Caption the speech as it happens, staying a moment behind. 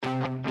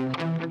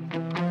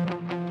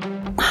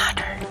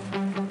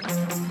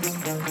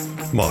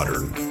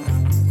Modern.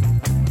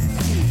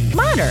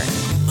 Modern.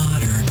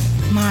 Modern.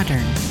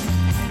 Modern.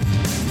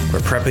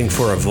 We're prepping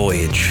for a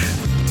voyage.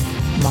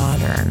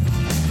 Modern.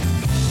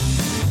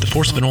 The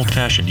force of an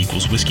old-fashioned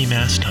equals whiskey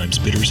mass times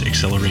bitters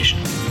acceleration.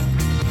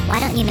 Why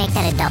don't you make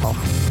that a double?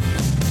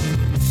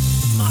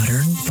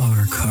 Modern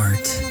bar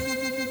cart.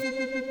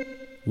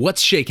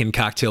 What's shaking,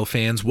 cocktail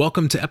fans?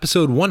 Welcome to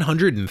episode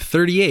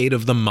 138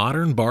 of the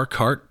Modern Bar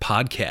Cart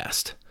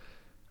podcast.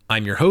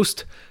 I'm your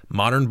host,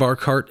 Modern Bar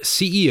Cart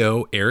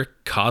CEO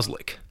Eric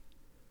Kozlik.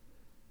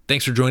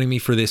 Thanks for joining me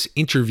for this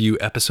interview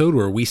episode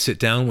where we sit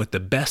down with the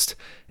best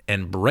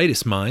and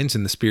brightest minds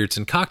in the spirits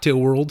and cocktail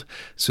world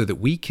so that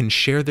we can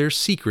share their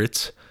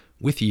secrets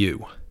with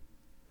you.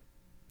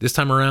 This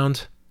time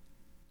around,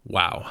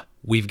 wow,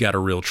 we've got a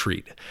real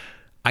treat.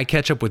 I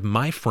catch up with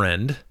my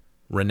friend,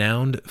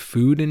 renowned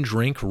food and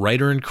drink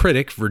writer and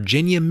critic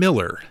Virginia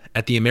Miller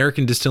at the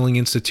American Distilling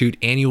Institute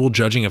annual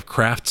judging of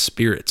craft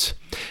spirits.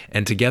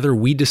 And together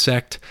we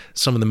dissect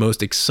some of the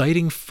most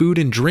exciting food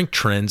and drink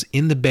trends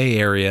in the Bay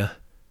Area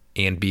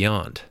and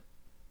beyond.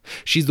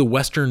 She's the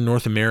Western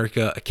North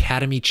America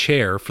Academy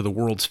Chair for the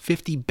world's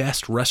 50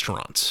 best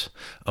restaurants,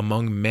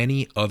 among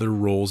many other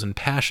roles and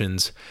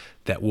passions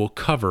that we'll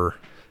cover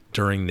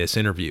during this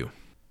interview.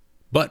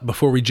 But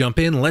before we jump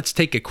in, let's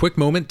take a quick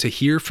moment to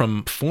hear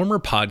from former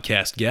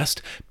podcast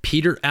guest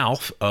Peter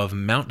Alf of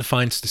Mount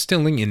Defiance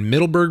Distilling in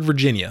Middleburg,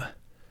 Virginia.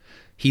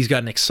 He's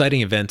got an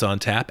exciting event on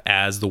tap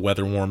as the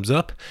weather warms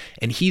up,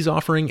 and he's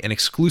offering an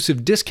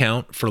exclusive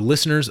discount for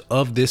listeners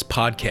of this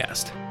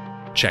podcast.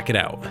 Check it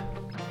out.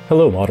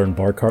 Hello, Modern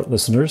Bar Cart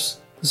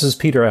listeners. This is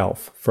Peter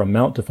Alf from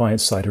Mount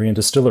Defiance Cidery and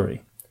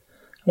Distillery.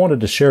 I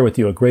wanted to share with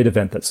you a great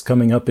event that's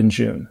coming up in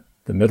June,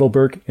 the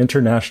Middleburg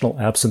International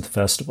Absinthe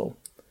Festival.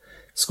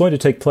 It's going to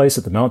take place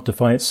at the Mount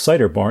Defiance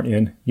Cider Barn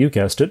in, you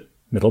guessed it,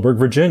 Middleburg,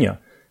 Virginia.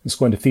 It's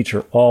going to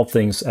feature all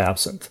things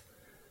absinthe.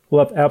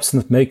 We'll have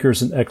absinthe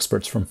makers and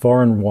experts from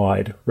far and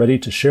wide ready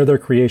to share their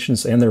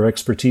creations and their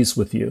expertise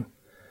with you.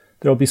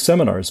 There will be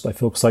seminars by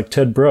folks like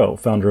Ted Breaux,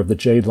 founder of the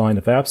Jade line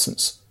of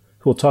absinthes,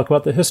 who will talk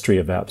about the history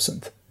of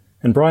absinthe,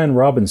 and Brian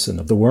Robinson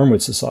of the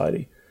Wormwood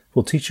Society,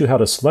 who will teach you how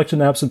to select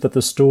an absinthe at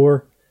the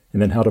store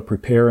and then how to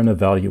prepare and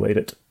evaluate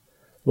it.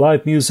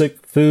 Live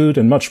music, food,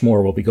 and much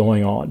more will be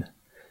going on.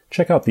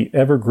 Check out the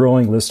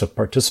ever-growing list of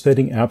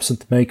participating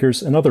absinthe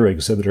makers and other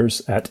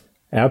exhibitors at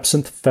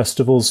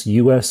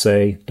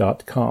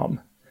absinthefestivalsusa.com.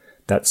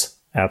 That's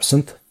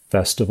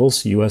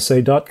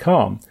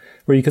absinthefestivalsusa.com,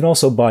 where you can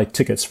also buy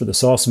tickets for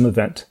this awesome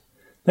event.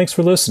 Thanks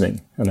for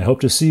listening, and I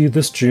hope to see you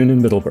this June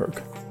in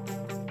Middleburg.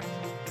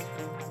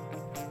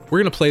 We're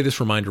going to play this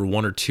reminder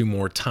one or two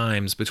more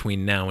times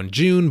between now and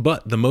June,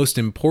 but the most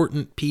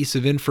important piece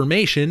of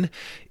information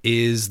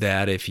is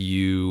that if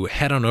you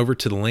head on over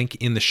to the link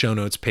in the show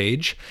notes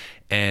page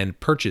and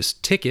purchase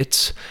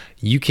tickets,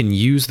 you can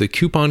use the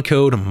coupon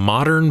code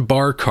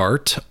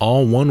MODERNBARCART,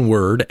 all one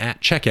word,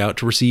 at checkout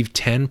to receive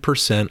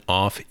 10%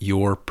 off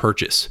your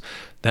purchase.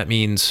 That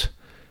means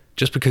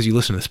just because you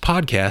listen to this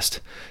podcast,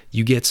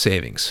 you get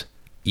savings.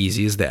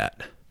 Easy as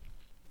that.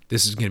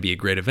 This is going to be a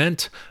great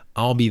event.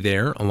 I'll be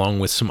there along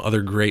with some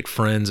other great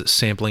friends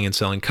sampling and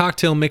selling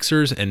cocktail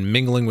mixers and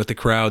mingling with the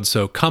crowd.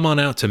 So come on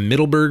out to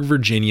Middleburg,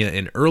 Virginia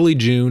in early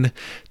June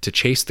to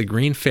chase the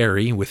green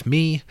fairy with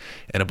me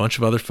and a bunch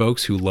of other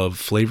folks who love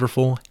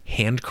flavorful,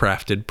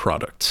 handcrafted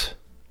products.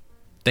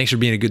 Thanks for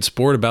being a good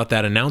sport about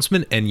that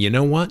announcement. And you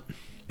know what?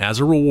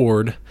 As a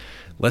reward,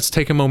 let's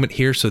take a moment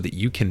here so that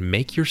you can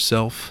make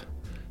yourself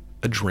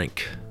a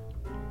drink.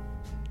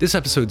 This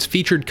episode's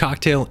featured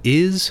cocktail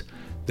is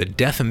the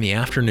Death in the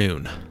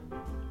Afternoon.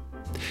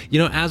 You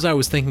know, as I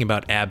was thinking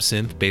about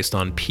absinthe based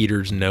on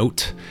Peter's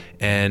note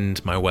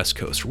and my West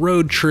Coast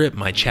road trip,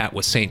 my chat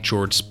with St.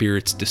 George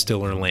Spirits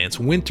distiller Lance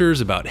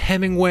Winters about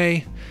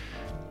Hemingway,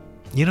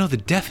 you know, the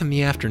Death in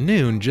the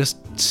Afternoon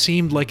just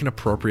seemed like an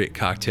appropriate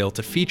cocktail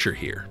to feature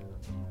here.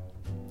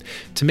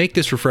 To make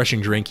this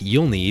refreshing drink,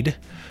 you'll need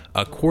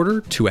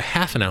 1/4 to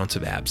 1/2 ounce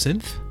of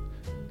absinthe.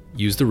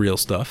 Use the real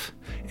stuff.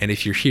 And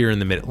if you're here in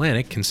the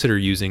Mid-Atlantic, consider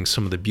using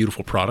some of the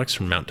beautiful products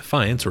from Mount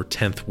Defiance or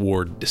 10th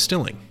Ward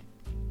Distilling.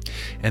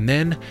 And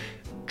then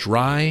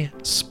dry,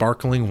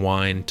 sparkling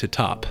wine to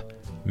top.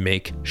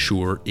 Make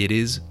sure it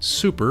is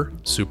super,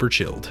 super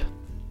chilled.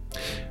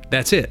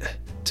 That's it.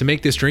 To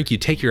make this drink, you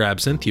take your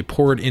absinthe, you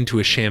pour it into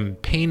a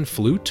champagne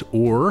flute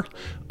or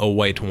a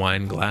white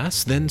wine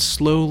glass, then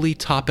slowly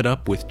top it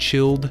up with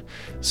chilled,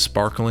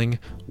 sparkling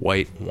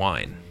white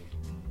wine.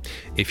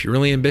 If you're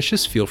really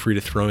ambitious, feel free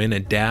to throw in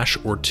a dash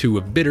or two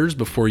of bitters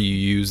before you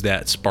use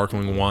that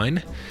sparkling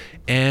wine.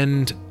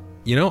 And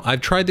you know, I've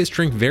tried this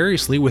drink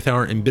variously with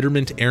our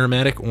embitterment,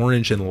 aromatic,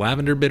 orange, and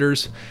lavender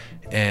bitters,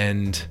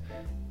 and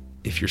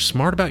if you're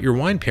smart about your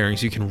wine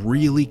pairings, you can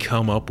really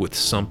come up with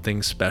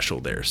something special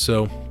there,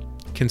 so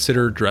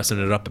consider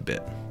dressing it up a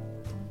bit.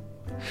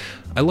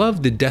 I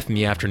love the Death in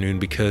the Afternoon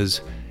because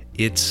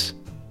it's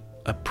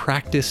a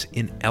practice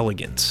in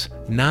elegance,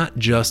 not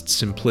just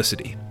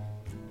simplicity.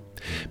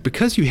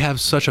 Because you have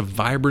such a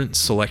vibrant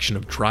selection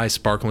of dry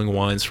sparkling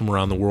wines from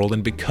around the world,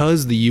 and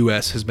because the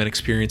US has been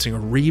experiencing a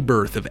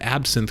rebirth of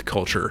absinthe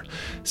culture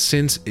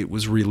since it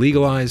was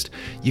re-legalized,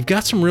 you've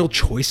got some real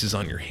choices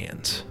on your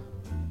hands.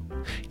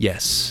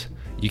 Yes,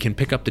 you can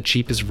pick up the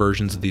cheapest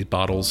versions of these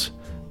bottles,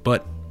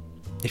 but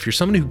if you're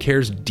someone who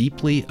cares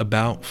deeply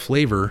about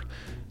flavor,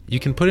 you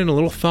can put in a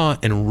little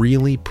thought and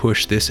really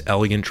push this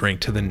elegant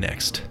drink to the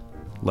next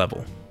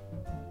level.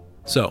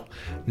 So,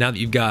 now that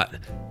you've got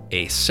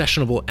a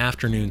sessionable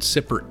afternoon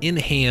sipper in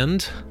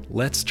hand,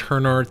 let's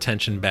turn our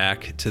attention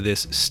back to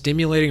this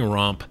stimulating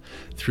romp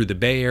through the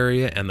Bay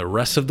Area and the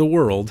rest of the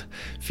world,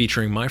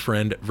 featuring my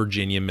friend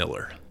Virginia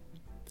Miller.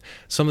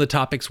 Some of the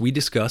topics we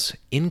discuss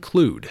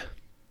include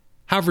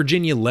how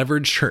Virginia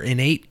leveraged her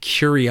innate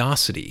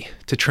curiosity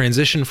to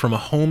transition from a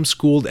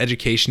homeschooled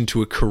education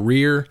to a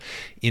career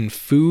in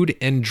food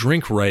and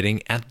drink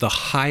writing at the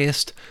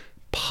highest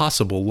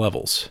possible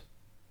levels.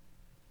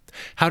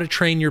 How to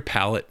train your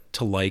palate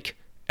to like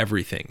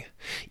everything,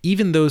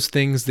 even those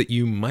things that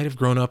you might have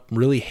grown up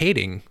really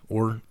hating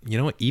or,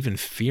 even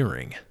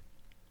fearing.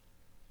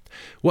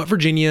 What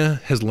Virginia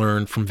has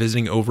learned from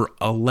visiting over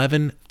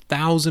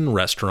 11,000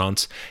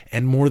 restaurants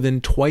and more than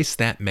twice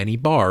that many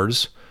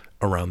bars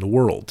around the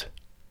world.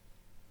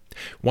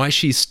 Why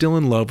she's still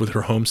in love with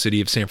her home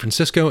city of San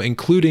Francisco,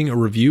 including a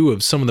review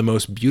of some of the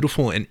most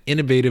beautiful and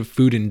innovative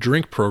food and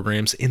drink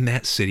programs in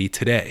that city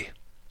today.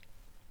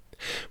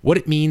 What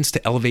it means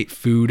to elevate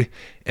food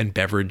and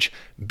beverage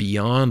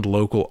beyond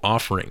local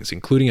offerings,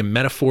 including a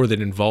metaphor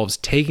that involves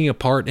taking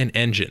apart an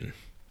engine.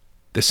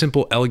 The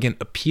simple, elegant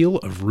appeal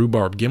of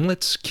rhubarb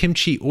gimlets,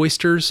 kimchi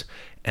oysters,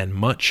 and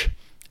much,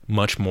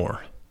 much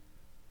more.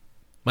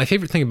 My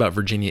favorite thing about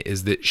Virginia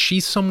is that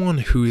she's someone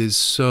who is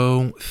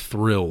so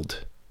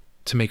thrilled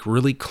to make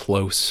really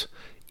close,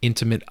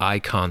 intimate eye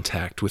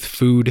contact with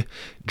food,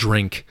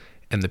 drink,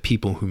 and the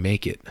people who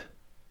make it.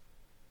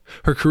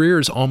 Her career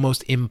is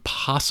almost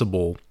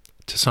impossible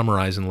to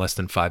summarize in less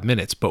than 5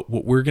 minutes, but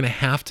what we're going to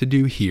have to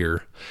do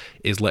here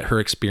is let her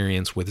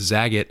experience with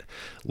Zagat,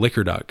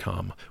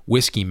 Liquor.com,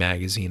 Whiskey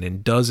Magazine,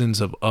 and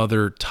dozens of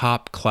other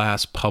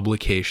top-class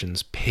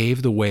publications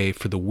pave the way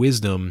for the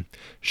wisdom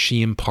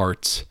she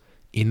imparts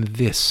in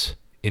this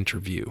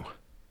interview.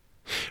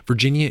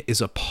 Virginia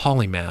is a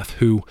polymath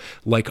who,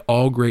 like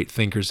all great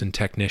thinkers and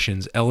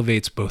technicians,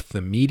 elevates both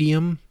the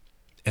medium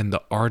and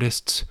the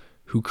artists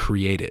who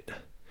create it.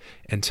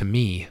 And to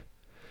me,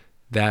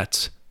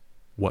 that's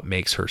what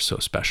makes her so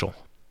special.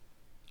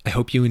 I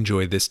hope you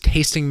enjoy this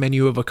tasting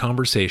menu of a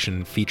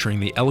conversation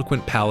featuring the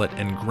eloquent palate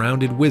and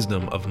grounded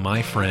wisdom of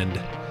my friend,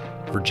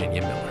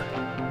 Virginia Miller.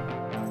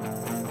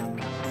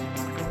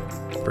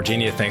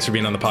 Virginia, thanks for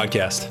being on the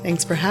podcast.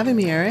 Thanks for having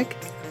me, Eric.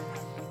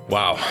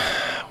 Wow.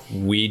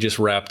 We just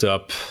wrapped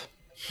up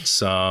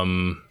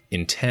some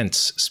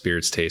intense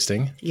spirits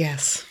tasting.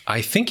 Yes.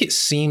 I think it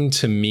seemed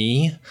to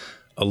me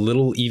a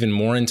little even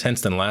more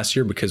intense than last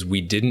year because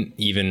we didn't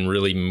even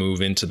really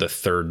move into the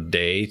third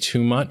day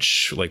too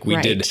much. Like we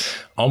did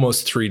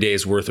almost 3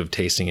 days worth of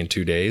tasting in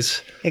 2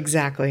 days.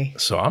 Exactly.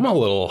 So I'm a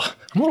little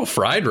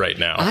fried right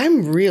now.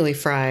 I'm really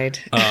fried.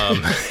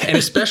 And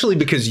especially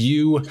because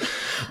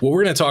what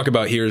we're going to talk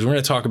about here is we're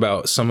going to talk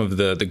about some of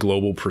the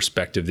global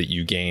perspective that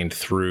you gained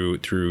through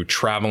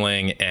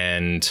traveling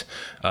and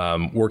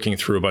working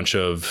through a bunch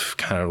of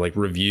kind of like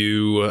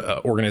review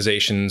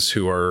organizations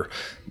who are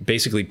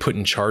basically put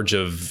in charge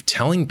of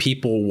telling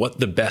people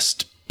what the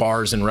best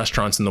bars and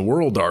restaurants in the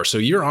world are. So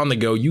you're on the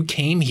go. You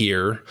came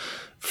here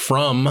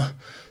from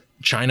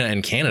China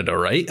and Canada,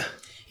 right?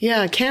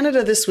 Yeah,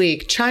 Canada this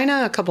week,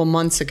 China a couple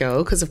months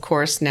ago, because of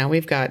course now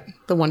we've got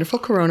the wonderful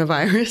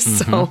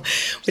coronavirus,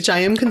 which I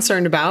am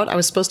concerned about. I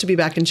was supposed to be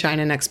back in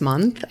China next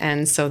month,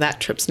 and so that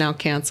trip's now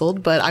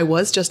canceled. But I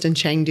was just in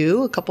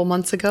Chengdu a couple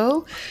months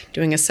ago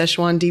doing a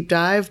Szechuan deep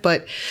dive.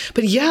 But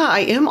yeah,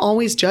 I am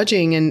always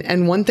judging.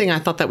 And one thing I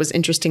thought that was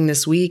interesting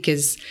this week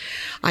is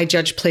I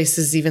judge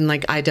places even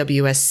like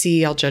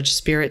IWSC. I'll judge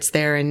spirits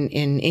there in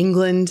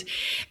England.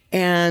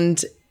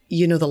 And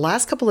the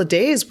last couple of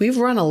days, we've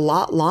run a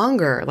lot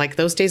longer. Like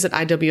those days at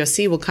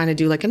IWSC, we'll kind of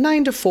do like a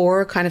 9 to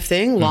 4 kind of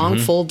thing, long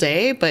full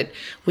day. But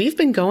we've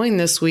been going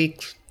this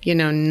week,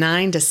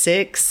 9 to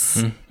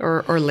 6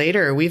 or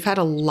later. We've had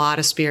a lot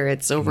of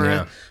spirits,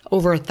 over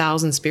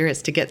 1,000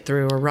 spirits to get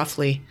through, or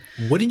roughly.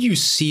 What did you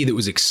see that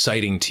was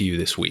exciting to you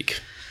this week?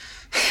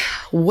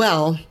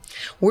 Well,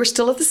 we're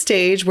still at the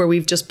stage where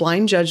we've just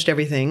blind judged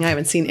everything. I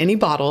haven't seen any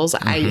bottles.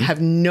 I have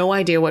no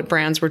idea what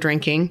brands we're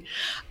drinking.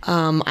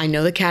 I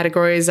know the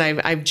categories.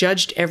 I've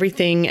judged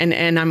everything,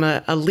 and I'm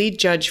a lead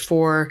judge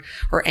or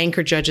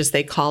anchor judge as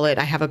they call it.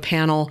 I have a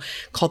panel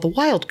called the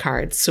Wild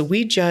Cards. So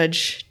we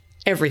judge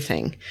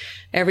everything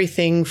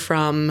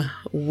from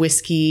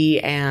whiskey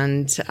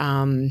and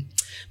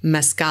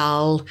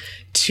mezcal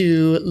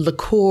to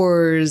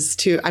liqueurs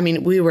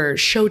we were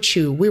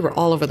shochu. We were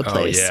all over the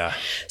place. Oh, yeah.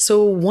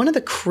 So one of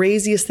the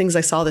craziest things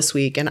I saw this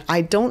week, and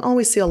I don't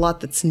always see a lot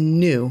that's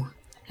new.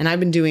 And I've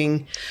been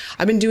doing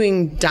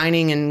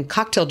dining and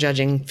cocktail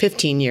judging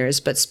 15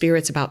 years, but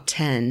spirits about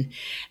 10.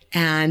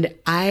 And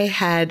I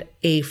had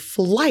a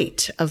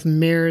flight of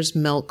mare's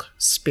milk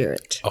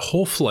spirit. A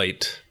whole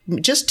flight.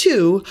 Just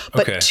two,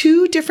 but Okay.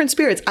 two different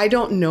spirits. I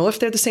don't know if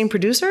they're the same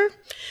producer.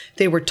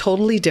 They were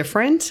totally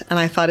different. And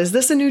I thought, is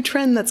this a new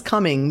trend that's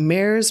coming?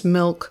 Mare's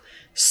milk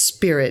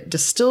spirit,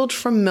 distilled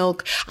from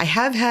milk. I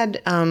have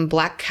had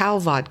black cow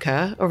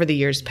vodka over the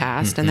years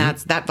past, and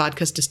that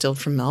vodka's distilled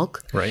from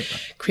milk. Right.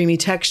 Creamy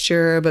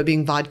texture, but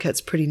being vodka,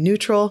 it's pretty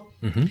neutral.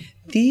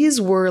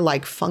 These were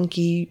like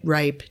funky,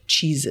 ripe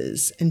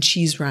cheeses and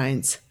cheese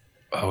rinds.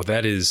 Oh,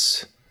 that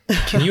is...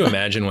 Can you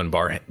imagine when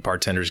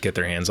bartenders get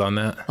their hands on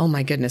that? Oh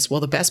my goodness. Well,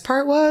 the best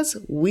part was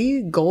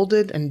we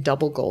golded and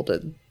double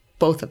golded.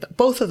 Both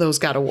of those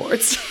got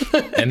awards.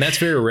 And that's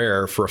very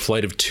rare for a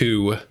flight of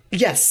two.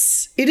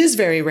 Yes, it is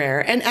very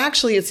rare. And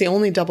actually, it's the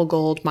only double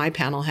gold my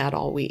panel had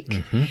all week.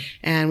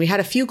 And we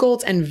had a few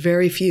golds and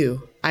very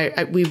few.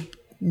 We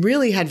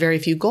really had very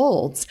few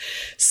golds.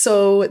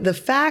 So the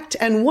fact,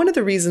 and one of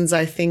the reasons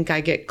I think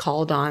I get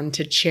called on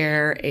to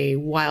chair a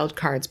wild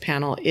cards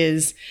panel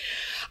is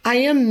I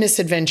am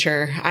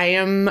misadventure.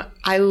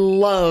 I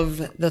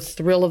love the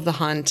thrill of the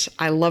hunt.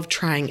 I love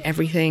trying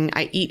everything.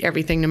 I eat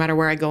everything no matter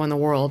where I go in the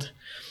world.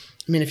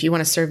 I mean, if you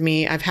want to serve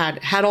me, I've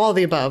had all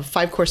the above.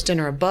 5-course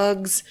dinner of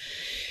bugs,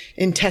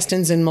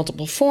 intestines in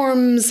multiple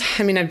forms.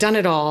 I mean, I've done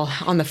it all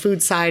on the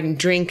food side, and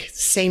drink,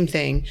 same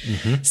thing.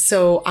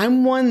 So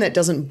I'm one that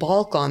doesn't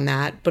balk on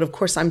that. But of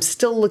course, I'm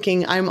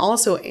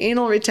also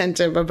anal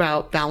retentive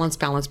about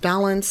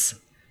balance,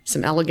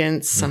 some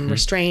elegance, some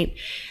restraint.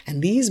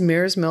 And these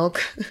mare's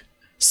milk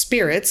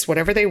spirits,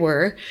 whatever they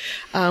were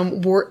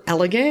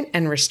elegant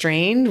and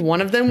restrained. One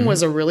of them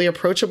was a really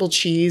approachable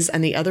cheese,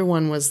 and the other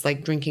one was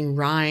like drinking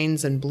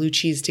rinds and blue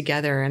cheese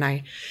together. And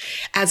I,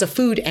 as a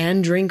food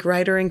and drink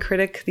writer and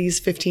critic these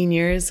 15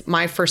 years,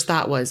 my first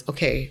thought was,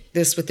 okay,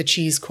 this with the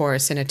cheese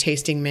course and a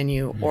tasting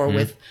menu, or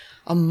with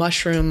a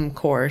mushroom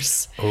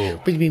course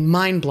would be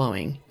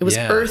mind-blowing. It was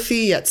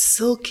earthy yet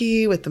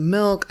silky with the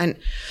milk. And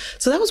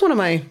so that was one of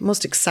my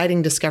most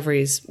exciting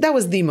discoveries. That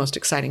was the most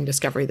exciting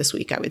discovery this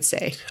week, I would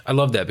say. I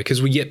love that,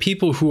 because we get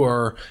people who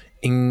are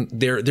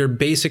they're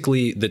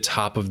basically the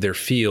top of their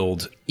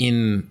field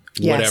in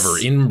whatever,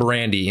 in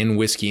brandy, in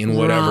whiskey, in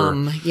whatever.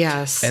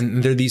 Yes.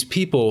 And they're these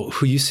people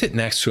who you sit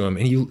next to them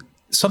and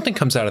something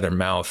comes out of their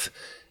mouth,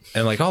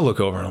 and like I'll look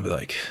over and I'll be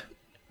like,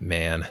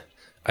 man,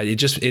 it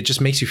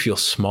just makes you feel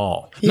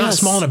small. Yes. Not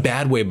small in a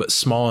bad way, but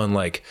small in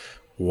like,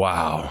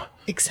 wow.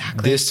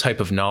 Exactly. This type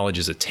of knowledge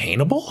is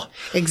attainable.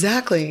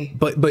 Exactly.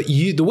 But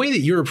the way that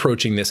you're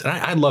approaching this, and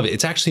I love it.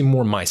 It's actually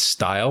more my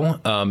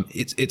style.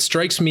 It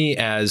strikes me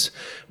as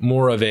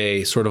more of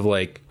a sort of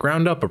like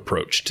ground up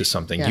approach to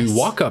something. Yes. You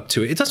walk up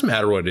to it. It doesn't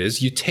matter what it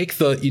is. You take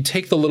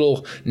the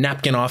little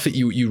napkin off it.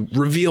 You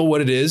reveal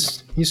what it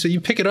is. You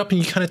pick it up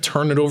and you kind of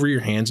turn it over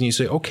your hands and you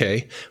say,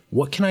 okay,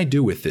 what can I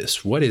do with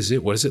this? What is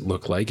it? What does it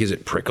look like? Is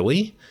it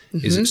prickly?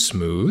 Is it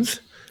smooth?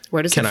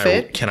 Where does it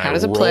fit? How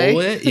does I it play? roll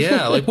it?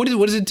 Yeah, like what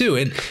does it do?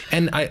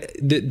 And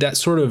that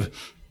sort of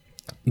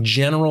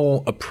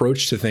general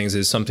approach to things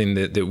is something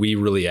that we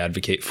really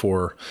advocate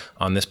for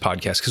on this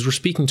podcast, because we're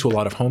speaking to a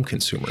lot of home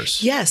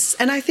consumers. Yes,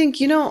 and I think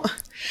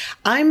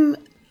I'm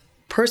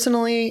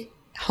personally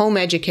home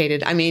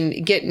educated. I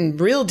mean, getting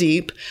real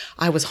deep.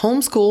 I was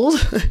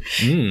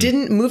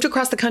homeschooled, moved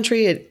across the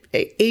country at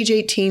age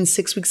 18,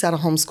 6 weeks out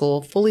of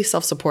homeschool, fully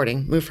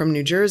self-supporting. Moved from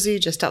New Jersey,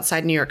 just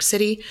outside New York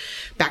City,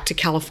 back to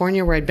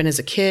California where I'd been as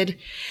a kid,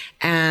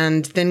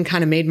 and then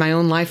kind of made my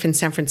own life in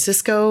San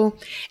Francisco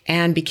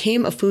and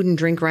became a food and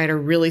drink writer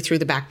really through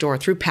the back door,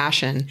 through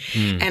passion.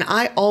 And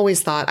I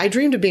always thought, I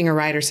dreamed of being a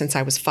writer since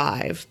I was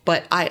 5,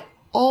 but I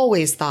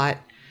always thought,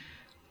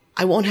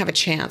 I won't have a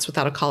chance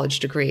without a college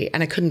degree.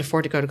 And I couldn't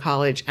afford to go to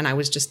college. And I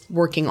was just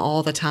working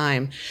all the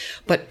time.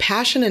 But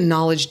passion and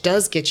knowledge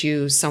does get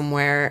you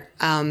somewhere.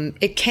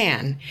 It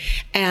can.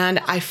 And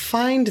I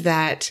find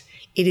that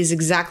it is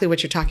exactly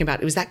what you're talking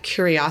about. It was that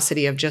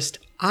curiosity of just,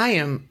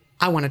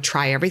 I want to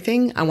try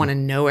everything. I want to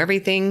know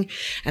everything.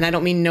 And I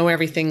don't mean know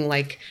everything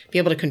like be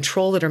able to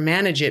control it or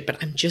manage it,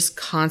 but I'm just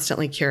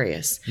constantly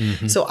curious.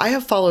 So I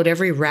have followed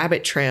every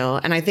rabbit trail.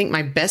 And I think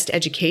my best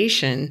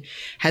education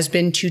has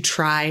been to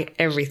try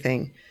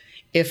everything.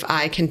 If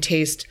I can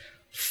taste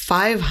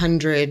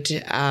 500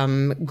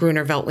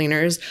 Gruner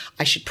Veltliners,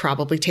 I should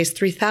probably taste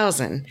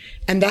 3,000.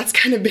 And that's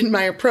kind of been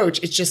my approach.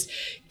 It's just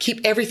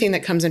keep everything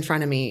that comes in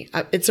front of me.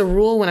 It's a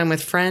rule when I'm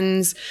with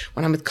friends,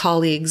 when I'm with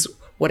colleagues,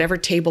 whatever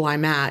table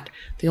I'm at,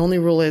 the only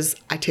rule is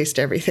I taste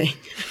everything.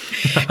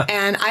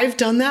 And I've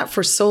done that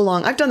for so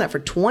long. I've done that for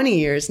 20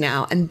 years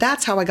now. And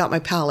that's how I got my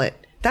palate.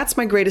 That's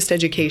my greatest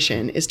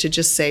education, is to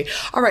just say,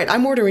 all right,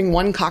 I'm ordering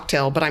one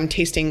cocktail, but I'm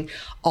tasting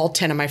all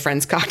 10 of my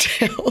friends'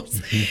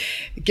 cocktails.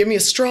 Give me a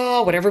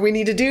straw, whatever we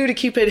need to do to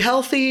keep it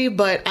healthy,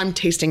 but I'm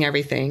tasting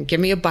everything. Give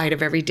me a bite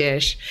of every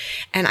dish.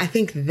 And I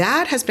think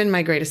that has been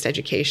my greatest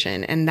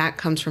education. And that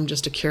comes from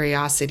just a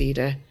curiosity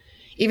to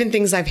even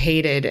things I've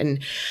hated. And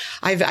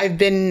I've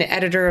been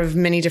editor of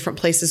many different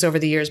places over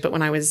the years, but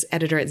when I was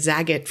editor at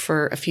Zagat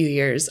for a few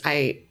years,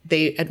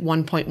 they at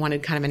one point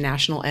wanted kind of a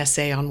national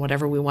essay on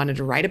whatever we wanted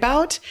to write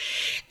about.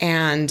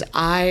 And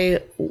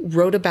I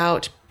wrote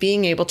about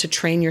being able to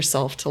train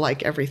yourself to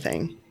like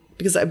everything,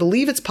 because I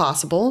believe it's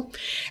possible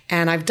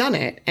and I've done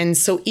it. And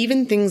so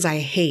even things I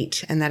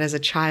hate, and that as a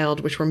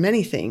child, which were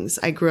many things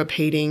I grew up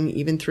hating,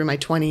 even through my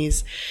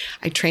 20s,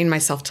 I trained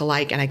myself to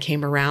like, and I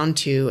came around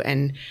to.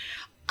 And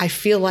I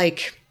feel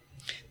like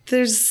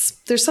there's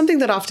something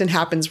that often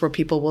happens where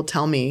people will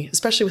tell me,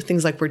 especially with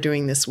things like we're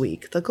doing this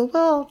week, they'll go,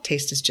 well,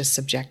 taste is just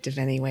subjective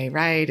anyway,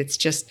 right? It's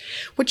just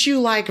what you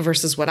like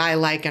versus what I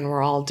like, and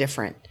we're all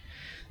different.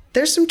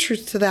 There's some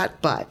truth to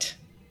that, but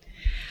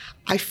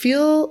I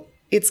feel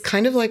it's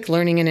kind of like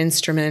learning an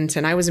instrument.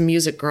 And I was a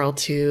music girl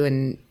too,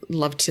 and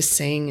loved to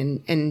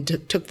sing and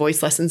took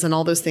voice lessons and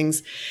all those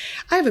things.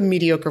 I have a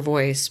mediocre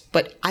voice,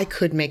 but I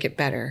could make it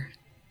better.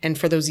 And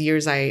for those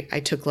years I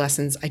took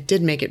lessons, I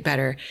did make it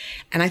better.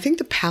 And I think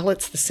the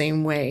palate's the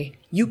same way.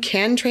 You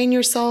can train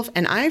yourself.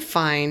 And I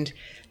find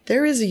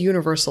there is a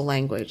universal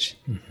language.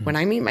 Mm-hmm. When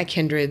I meet my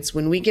kindreds,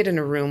 when we get in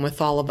a room with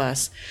all of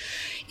us,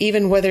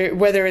 even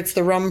whether it's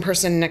the rum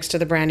person next to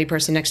the brandy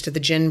person, next to the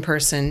gin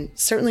person,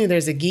 certainly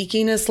there's a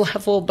geekiness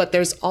level, but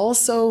there's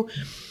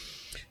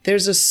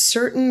a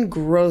certain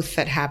growth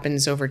that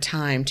happens over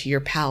time to your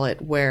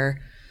palate, where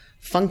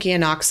funky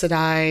and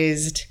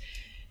oxidized,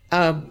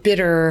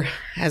 bitter,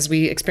 as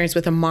we experienced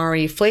with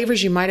Amari,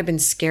 flavors you might have been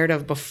scared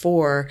of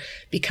before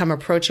become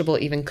approachable,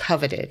 even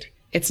coveted.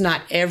 It's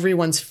not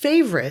everyone's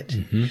favorite,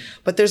 mm-hmm.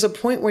 but there's a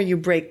point where you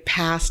break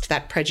past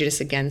that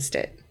prejudice against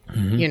it.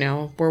 Mm-hmm. You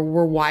know,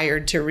 we're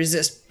wired to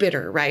resist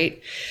bitter,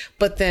 right?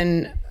 But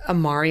then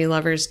Amari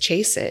lovers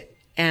chase it.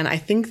 And I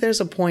think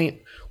there's a point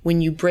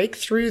when you break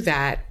through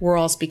that, we're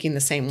all speaking the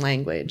same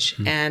language.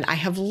 Mm-hmm. And I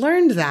have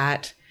learned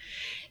that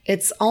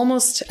it's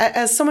almost,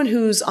 as someone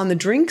who's on the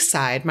drink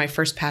side, my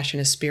first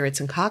passion is spirits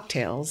and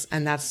cocktails,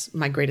 and that's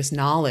my greatest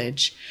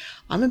knowledge.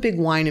 I'm a big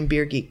wine and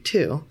beer geek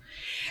too.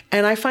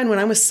 And I find when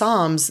I'm with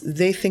Psalms,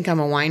 they think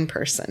I'm a wine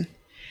person.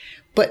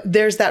 But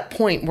there's that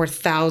point where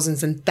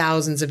thousands and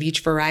thousands of each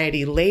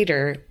variety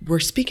later, we're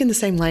speaking the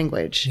same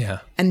language. Yeah.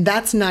 And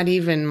that's not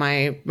even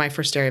my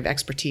first area of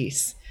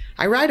expertise.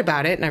 I write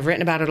about it, and I've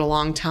written about it a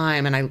long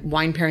time, and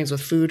wine pairings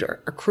with food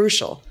are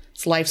crucial.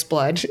 It's life's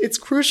blood. It's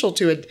crucial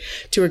to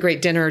a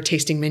great dinner or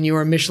tasting menu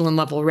or Michelin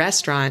level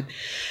restaurant.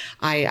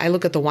 I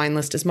look at the wine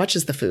list as much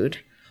as the food,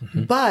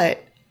 mm-hmm.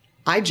 but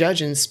I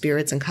judge in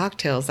spirits and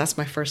cocktails. That's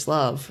my first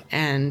love.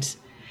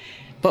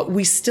 But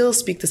we still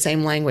speak the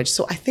same language.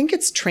 So I think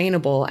it's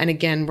trainable. And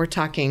again, we're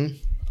talking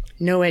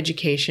no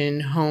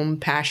education, home,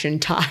 passion,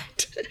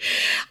 taught.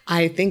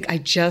 I think I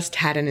just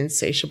had an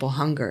insatiable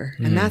hunger.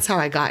 And that's how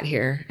I got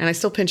here. And I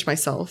still pinch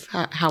myself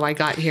how I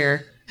got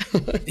here.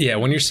 Yeah,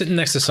 when you're sitting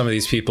next to some of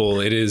these people,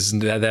 that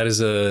is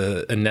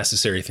a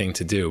necessary thing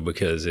to do,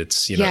 because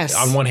it's, yes.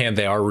 On one hand,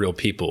 they are real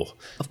people.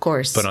 Of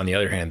course. But on the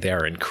other hand, they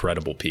are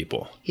incredible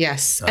people.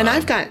 Yes. And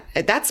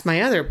that's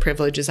my other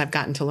privilege, is I've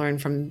gotten to learn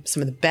from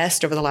some of the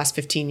best over the last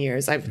 15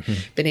 years. I've mm-hmm.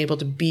 been able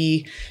to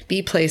be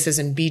places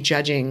and be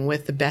judging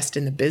with the best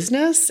in the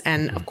business.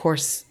 And mm-hmm. of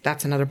course,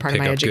 that's another part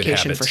of my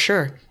education for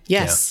sure.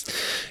 Yes.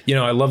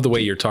 Yeah. I love the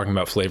way you're talking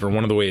about flavor.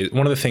 One of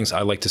the things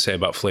I like to say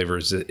about flavor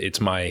is that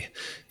it's my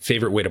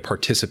favorite way to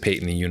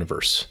participate in the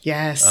universe.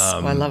 Yes.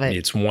 I love it.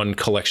 It's one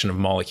collection of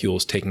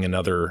molecules taking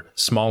another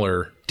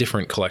smaller,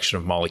 different collection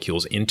of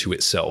molecules into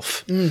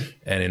itself. And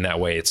in that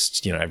way,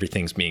 it's,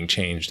 everything's being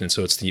changed. And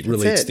so it's the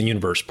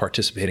universe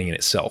participating in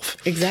itself.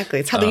 Exactly.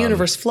 It's how the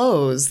universe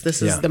flows.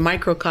 This is the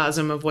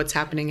microcosm of what's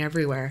happening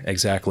everywhere.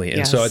 Exactly.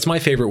 And so it's my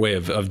favorite way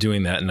of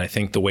doing that. And I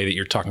think the way that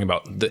you're talking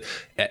about,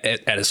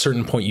 at a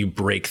certain point, you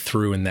break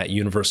through and that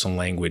universal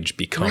language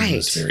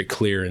becomes very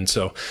clear. And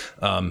so,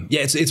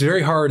 it's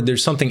very hard.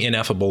 There's something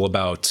ineffable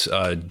about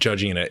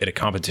judging at a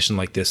competition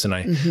like this. And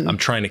I'm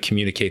trying to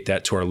communicate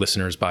that to our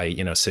listeners by,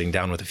 sitting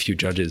down with a few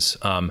judges.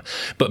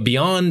 But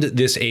beyond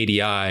this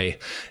ADI,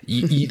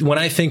 when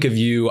I think of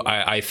you,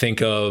 I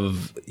think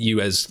of you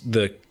as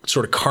the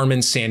sort of Carmen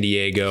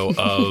Sandiego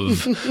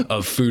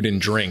of food and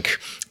drink.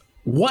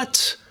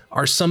 What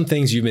are some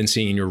things you've been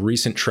seeing in your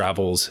recent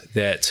travels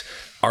that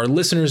our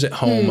listeners at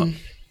home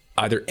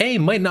either A,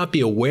 might not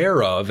be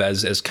aware of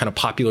as kind of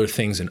popular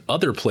things in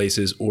other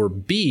places, or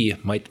B,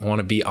 might want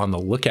to be on the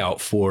lookout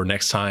for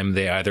next time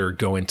they either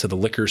go into the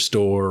liquor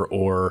store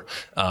or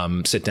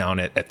sit down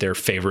at their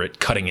favorite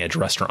cutting edge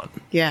restaurant?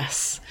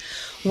 Yes.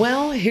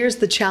 Well, here's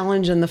the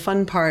challenge, and the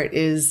fun part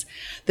is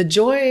the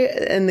joy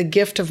and the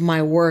gift of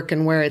my work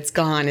and where it's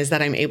gone is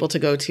that I'm able to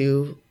go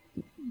to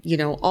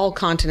all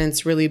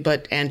continents really,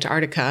 but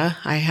Antarctica.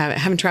 I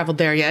haven't traveled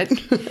there yet.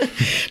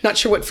 Not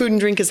sure what food and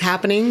drink is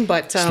happening,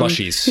 but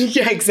slushies.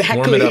 Yeah, exactly.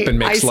 Warm it up and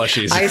make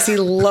slushies. I see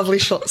lovely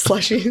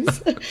slushies.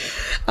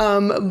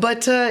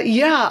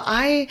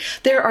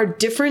 There are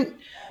different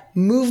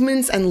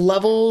movements and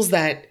levels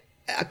that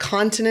a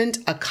continent,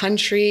 a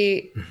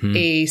country,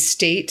 a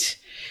state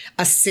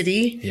a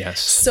city. Yes.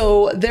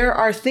 So there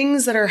are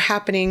things that are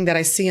happening that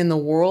I see in the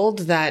world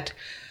that,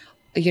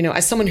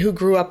 as someone who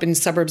grew up in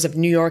suburbs of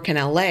New York and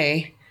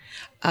LA,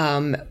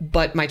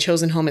 but my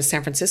chosen home is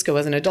San Francisco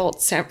as an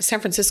adult. San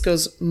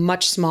Francisco's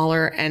much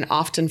smaller and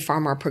often far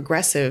more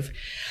progressive.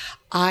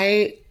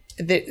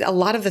 A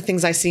lot of the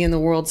things I see in the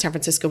world, San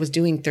Francisco was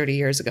doing 30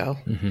 years ago,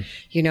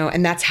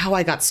 and that's how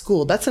I got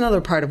schooled. That's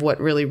another part of what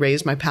really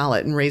raised my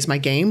palate and raised my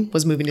game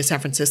was moving to San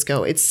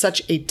Francisco. It's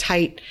such a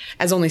tight,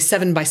 as only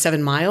 7 by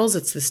 7 miles.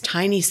 It's this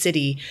tiny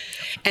city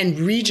and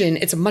region.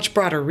 It's a much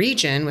broader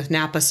region with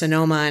Napa,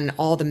 Sonoma, and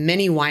all the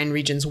many wine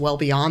regions well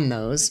beyond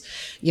those,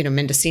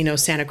 Mendocino,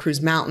 Santa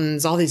Cruz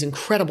Mountains, all these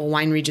incredible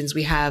wine regions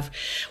we have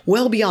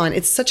well beyond.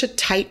 It's such a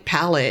tight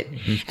palate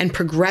and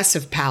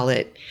progressive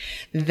palate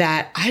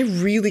that I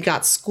really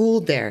got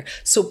schooled there.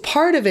 So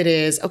part of it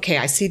is, okay,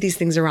 I see these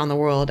things around the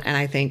world and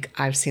I think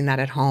I've seen that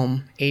at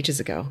home ages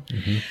ago.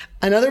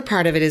 Another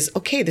part of it is,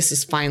 okay, this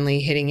is finally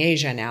hitting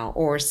Asia now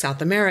or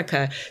South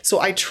America. So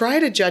I try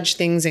to judge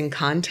things in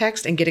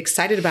context and get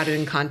excited about it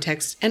in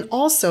context. And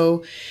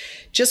also,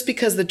 just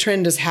because the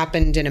trend has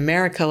happened in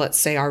America, let's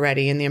say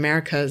already in the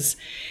Americas,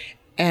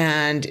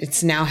 and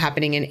it's now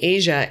happening in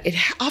Asia, it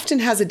often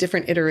has a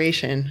different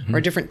iteration or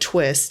a different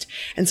twist.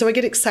 And so I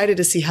get excited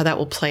to see how that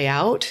will play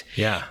out.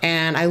 Yeah.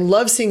 And I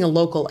love seeing a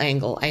local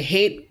angle. I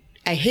hate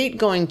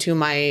going to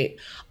my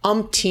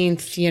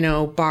umpteenth,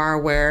 bar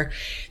where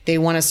they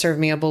want to serve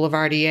me a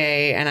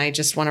Boulevardier and I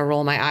just want to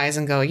roll my eyes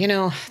and go,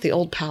 the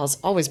Old Pal's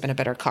always been a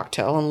better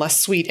cocktail and less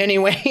sweet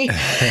anyway.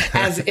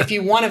 As if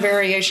you want a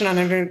variation on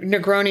a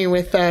Negroni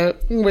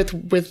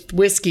with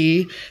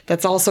whiskey,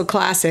 that's also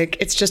classic.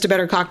 It's just a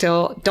better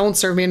cocktail. Don't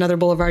serve me another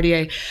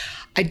Boulevardier.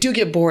 I do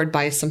get bored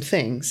by some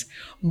things,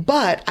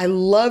 but I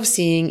love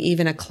seeing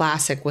even a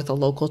classic with a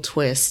local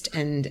twist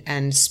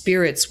and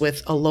spirits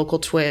with a local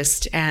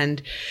twist.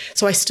 And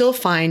so I still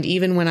find,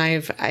 even when I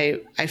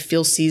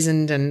feel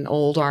seasoned and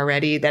old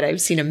already, that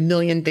I've seen a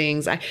million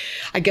things.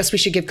 I guess we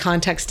should give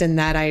context in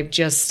that I've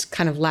just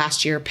kind of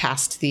last year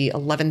passed the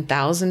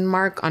 11,000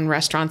 mark on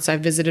restaurants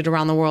I've visited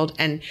around the world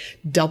and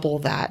double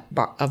that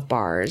of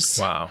bars.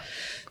 Wow.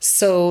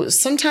 So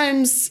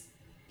sometimes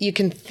you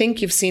can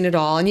think you've seen it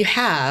all, and you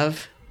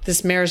have.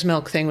 This mare's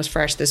milk thing was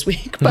fresh this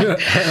week,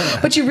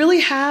 but you really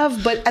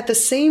have. But at the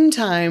same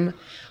time,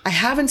 I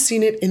haven't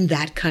seen it in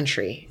that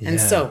country. And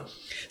so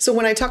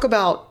when I talk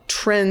about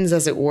trends,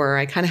 as it were,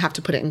 I kind of have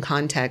to put it in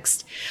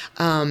context.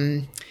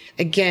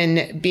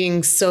 Again,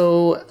 being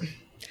so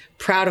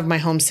proud of my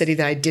home city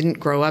that I didn't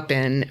grow up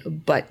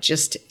in, but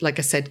just, like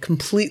I said,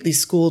 completely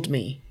schooled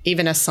me,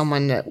 even as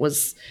someone that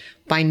was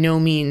by no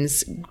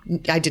means,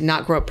 I did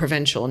not grow up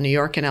provincial. New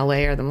York and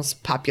LA are the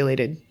most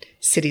populated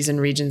cities and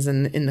regions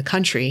in the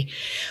country.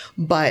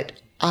 But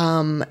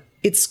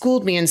it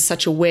schooled me in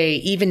such a way,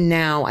 even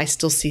now, I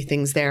still see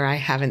things there I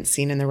haven't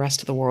seen in the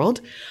rest of the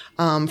world.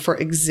 For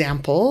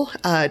example,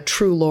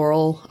 True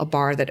Laurel, a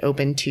bar that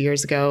opened 2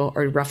 years ago,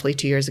 or roughly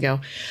 2 years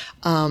ago,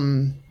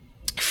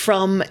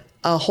 from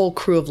a whole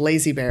crew of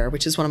Lazy Bear,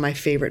 which is one of my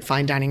favorite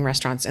fine dining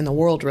restaurants in the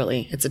world,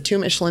 really. It's a 2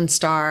 Michelin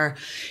star,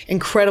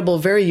 incredible,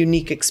 very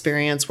unique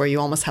experience where you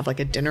almost have like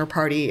a dinner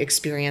party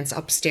experience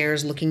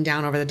upstairs looking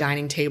down over the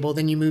dining table.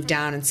 Then you move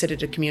down and sit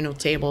at a communal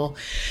table.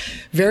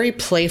 Very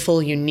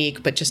playful,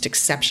 unique, but just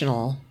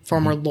exceptional.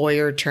 Former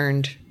lawyer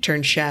turned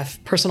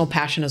chef, personal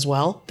passion as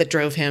well that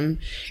drove him.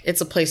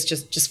 It's a place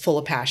just full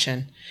of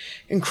passion.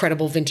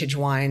 Incredible vintage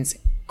wines,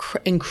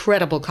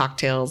 incredible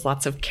cocktails,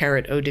 lots of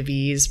carrot eau de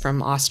vies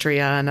from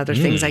Austria and other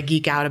things I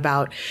geek out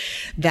about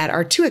that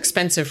are too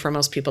expensive for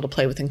most people to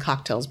play with in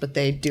cocktails, but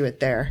they do it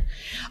there.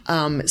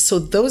 So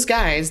those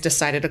guys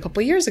decided a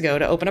couple years ago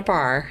to open a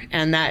bar,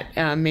 and that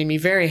made me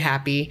very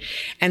happy.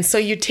 And so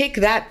you take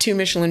that 2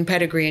 Michelin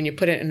pedigree and you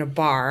put it in a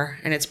bar,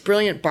 and it's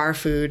brilliant bar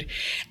food.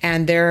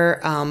 And they're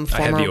former...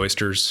 I had the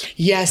oysters.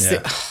 Yes.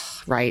 Yeah.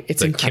 Right.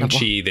 It's the incredible.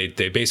 Kimchi,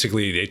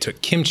 they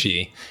took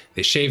kimchi,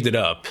 they shaved it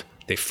up,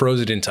 they froze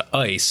it into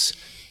ice,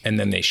 and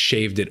then they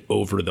shaved it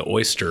over the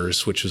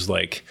oysters, which was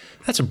like,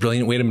 that's a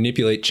brilliant way to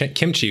manipulate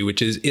kimchi,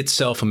 which is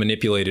itself a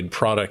manipulated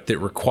product that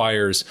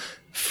requires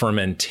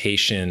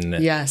fermentation.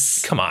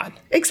 Yes. Come on.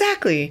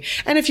 Exactly.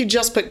 And if you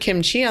just put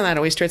kimchi on that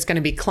oyster, it's going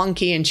to be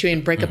clunky and chewy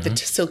and break up the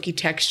silky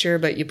texture,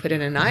 but you put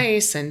it in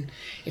ice and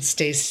it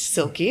stays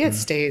silky. It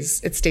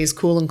stays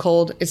cool and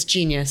cold. It's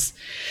genius.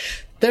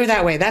 They're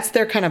that way. That's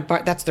their kind of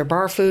bar, that's their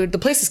bar food. The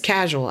place is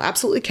casual,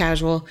 absolutely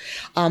casual,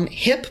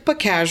 hip but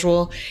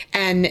casual.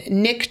 And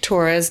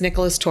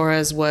Nicholas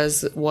Torres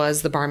was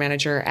the bar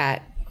manager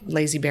at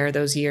Lazy Bear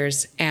those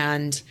years,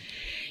 and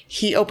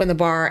he opened the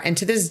bar, and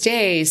to this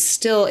day,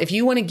 still, if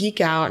you want to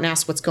geek out and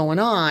ask what's going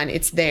on,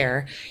 it's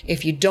there.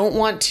 If you don't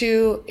want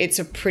to, it's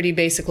a pretty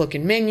basic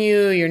looking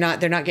menu.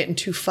 They're not getting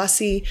too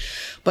fussy,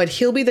 but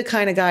he'll be the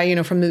kind of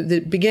guy, from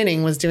the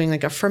beginning was doing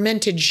like a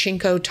fermented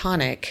Shinko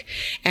tonic,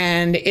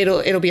 and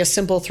it'll be a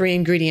simple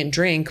 3-ingredient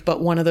drink, but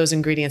one of those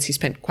ingredients he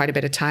spent quite a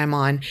bit of time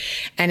on,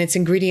 and it's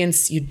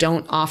ingredients you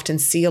don't often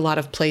see a lot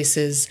of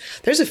places.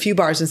 There's a few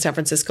bars in San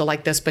Francisco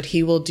like this, but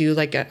he will do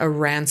like a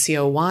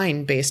rancio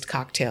wine based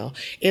cocktail.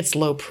 It's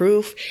low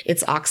proof,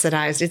 it's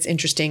oxidized, it's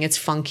interesting, it's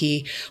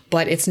funky,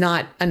 but it's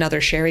not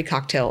another sherry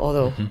cocktail,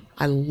 although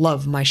I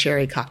love my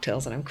sherry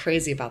cocktails and I'm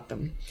crazy about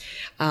them.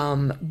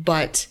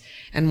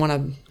 And one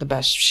of the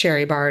best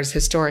sherry bars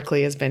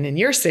historically has been in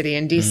your city,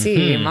 in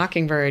DC,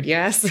 Mockingbird,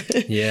 yes?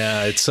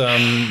 Yeah, it's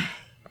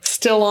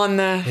still on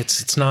the...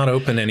 It's not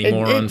open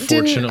anymore,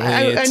 unfortunately.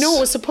 I know it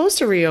was supposed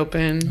to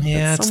reopen.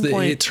 Yeah, at some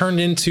point. it turned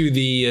into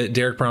the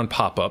Derek Brown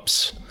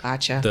pop-ups.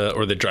 Gotcha.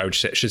 I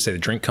should say the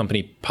drink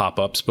company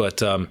pop-ups.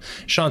 But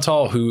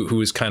Chantal,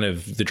 who is kind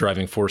of the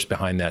driving force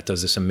behind that,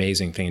 does this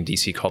amazing thing in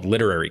DC called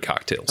literary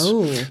cocktails.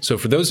 Oh. So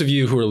for those of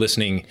you who are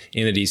listening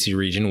in the DC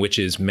region, which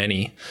is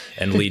many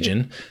and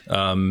legion,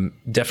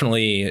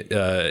 definitely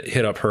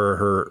hit up her.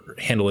 Her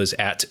handle is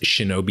at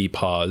Shinobi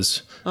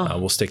Paws.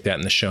 We'll stick that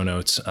in the show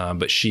notes.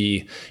 But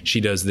she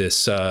does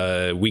this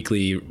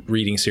weekly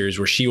reading series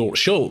where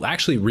she'll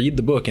actually read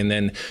the book, and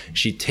then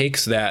she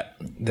takes that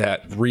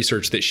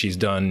research that she's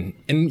done,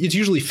 and it's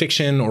usually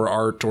fiction or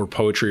art or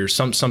poetry or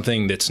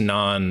something that's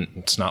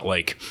it's not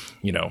like,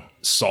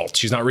 salt.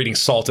 She's not reading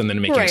salt and then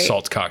making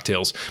salt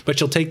cocktails, but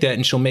she'll take that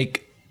and she'll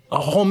make a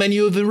whole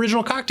menu of the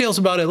original cocktails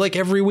about it, like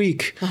every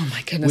week. Oh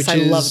my goodness, I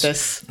love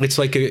this. It's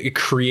like a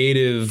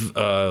creative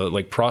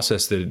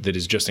process that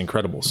is just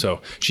incredible.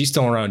 So she's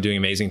still around doing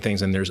amazing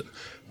things, and there's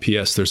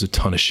a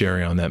ton of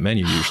sherry on that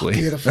menu usually.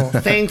 Beautiful.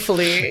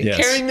 Thankfully, yes.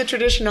 Carrying the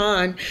tradition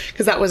on,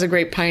 because that was a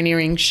great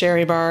pioneering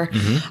sherry bar.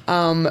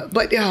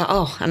 But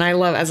yeah, and I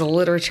love, as a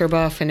literature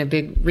buff and a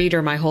big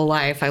reader my whole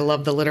life, I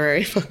love the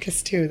literary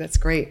focus too. That's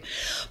great.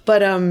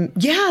 But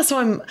so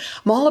I'm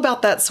all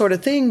about that sort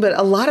of thing. But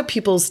a lot of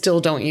people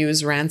still don't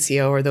use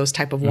rancio or those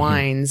type of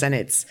wines, and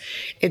it's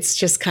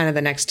just kind of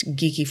the next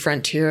geeky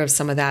frontier of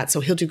some of that.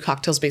 So he'll do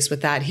cocktails based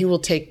with that. He will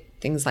take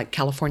things like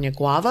California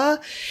guava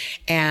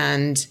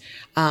and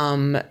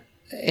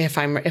if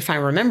I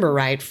remember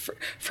right,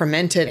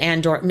 ferment it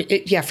and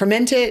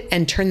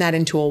turn that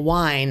into a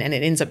wine, and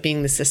it ends up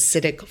being this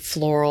acidic,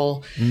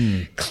 floral,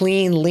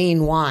 clean,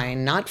 lean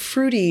wine, not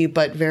fruity,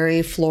 but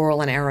very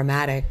floral and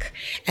aromatic.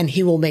 And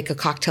he will make a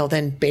cocktail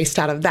then based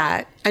out of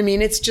that. I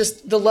mean, it's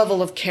just the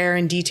level of care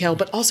and detail,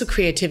 but also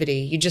creativity.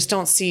 You just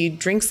don't see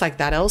drinks like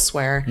that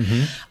elsewhere.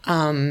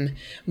 And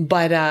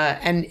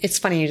it's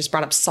funny, you just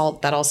brought up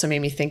salt. That also made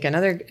me think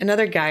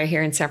another guy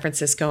here in San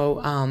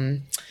Francisco,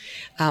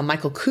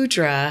 Michael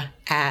Kudra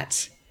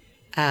at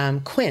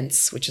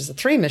Quince, which is a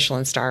 3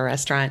 Michelin star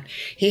restaurant.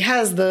 He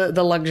has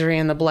the luxury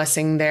and the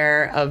blessing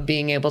there of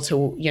being able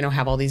to,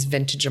 have all these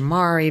vintage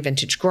Amari,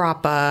 vintage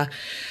Grappa,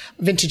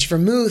 vintage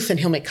vermouth, and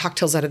he'll make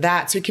cocktails out of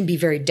that. So it can be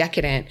very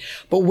decadent.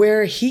 But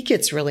where he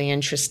gets really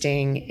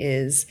interesting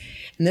is,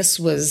 and this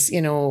was,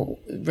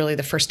 really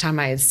the first time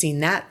I had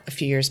seen that a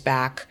few years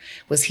back,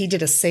 was he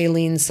did a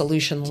saline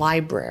solution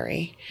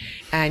library.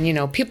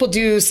 And, people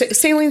do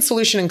saline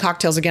solution in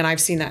cocktails. Again, I've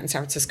seen that in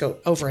San Francisco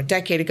over a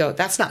decade ago.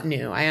 That's not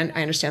new. I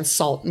understand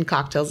salt in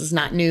cocktails is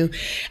not new.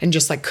 And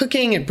just like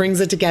cooking, it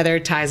brings it together,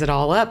 ties it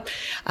all up,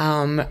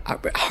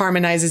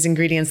 harmonizes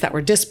ingredients that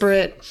were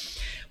disparate.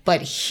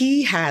 But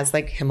he has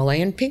like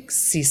Himalayan pink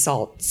sea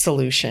salt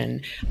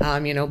solution,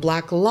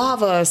 black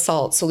lava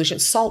salt solution,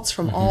 salts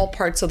from all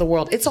parts of the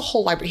world. It's a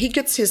whole library. He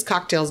gets his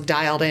cocktails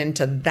dialed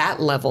into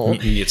that level.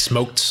 You get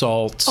smoked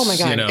salts. Oh my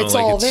God, it's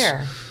all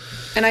there.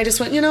 And I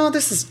just went,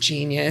 this is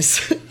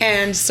genius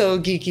and so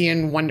geeky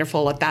and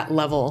wonderful at that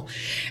level.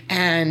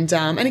 And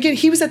again,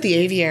 he was at the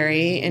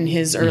Aviary in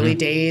his early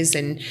days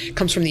and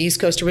comes from the East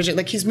Coast originally.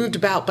 Like, he's moved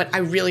about, but I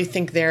really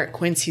think there at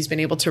Quince, he's been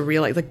able to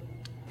realize,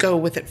 go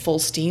with it full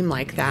steam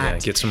like that. Yeah,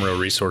 get some real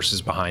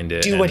resources behind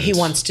it. Do what he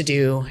wants to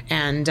do.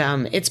 And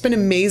it's been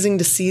amazing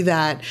to see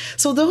that.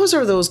 So those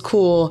are those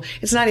cool,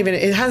 it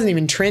hasn't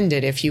even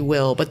trended, if you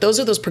will, but those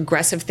are those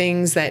progressive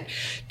things that,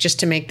 just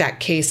to make that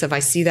case of,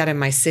 I see that in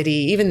my city,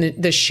 even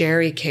the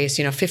sherry case,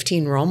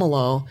 15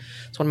 Romolo.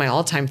 It's one of my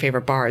all-time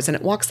favorite bars. And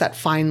it walks that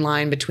fine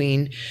line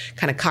between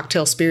kind of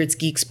cocktail spirits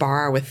geeks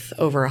bar with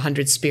over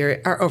 100,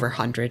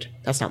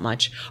 that's not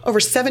much, over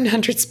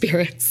 700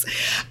 spirits.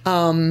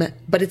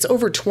 But it's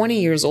over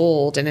 20 years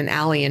old in an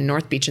alley in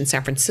North Beach in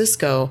San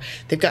Francisco.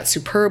 They've got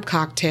superb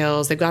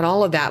cocktails. They've got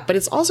all of that, but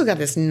it's also got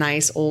this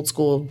nice old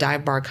school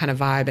dive bar kind of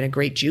vibe and a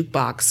great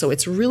jukebox. So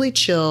it's really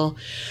chill,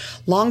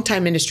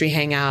 long-time industry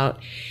hangout.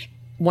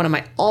 One of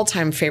my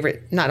all-time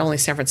favorite, not only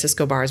San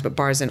Francisco bars, but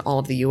bars in all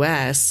of the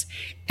U.S.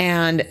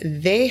 And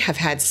they have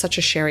had such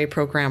a sherry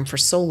program for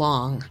so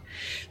long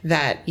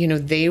that,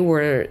 they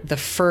were the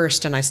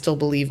first, and I still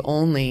believe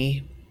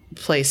only,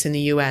 place in the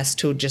U.S.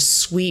 to just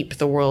sweep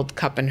the World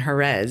Cup in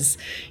Jerez.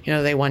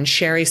 They won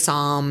Sherry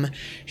Somm,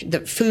 the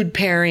food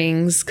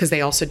pairings, because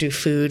they also do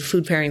food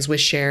pairings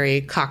with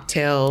sherry,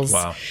 cocktails.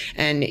 Wow.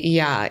 And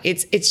yeah,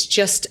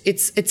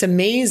 it's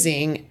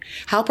amazing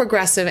how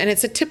progressive, and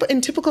it's in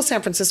typical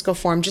San Francisco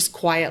form, just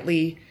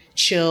quietly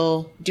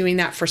chill, doing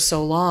that for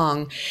so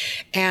long.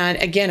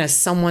 And again, as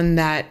someone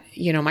that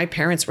my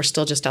parents were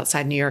still just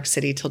outside New York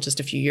City till just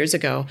a few years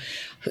ago.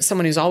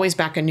 Someone who's always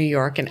back in New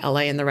York and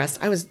LA and the rest.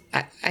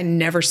 I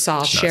never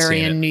saw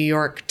sherry in New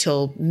York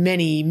till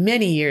many,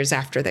 many years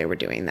after they were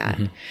doing that.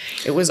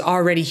 It was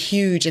already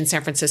huge in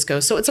San Francisco.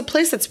 So it's a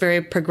place that's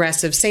very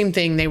progressive. Same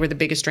thing. They were the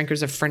biggest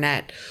drinkers of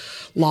Fernet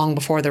long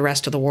before the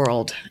rest of the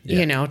world,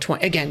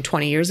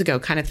 20 years ago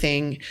kind of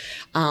thing,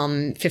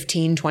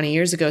 15, 20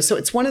 years ago. So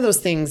it's one of those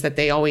things that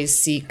they always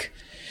seek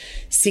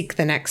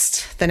the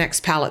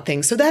next palate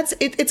thing. So that's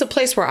it. It's a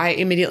place where I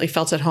immediately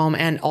felt at home,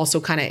 and also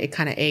it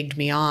kind of egged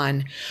me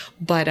on.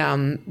 But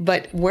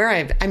where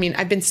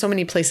I've been so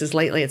many places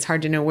lately, it's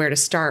hard to know where to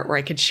start, where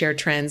I could share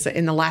trends.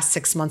 In the last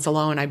 6 months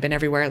alone, I've been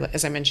everywhere,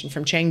 as I mentioned,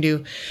 from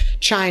Chengdu,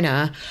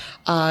 China,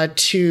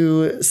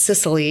 to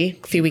Sicily,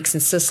 a few weeks in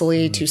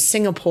Sicily, to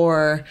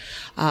Singapore,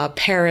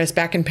 Paris,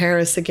 back in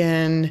Paris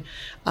again,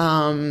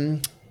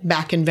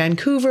 back in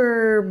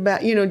Vancouver,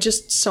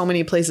 just so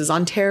many places,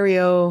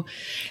 Ontario,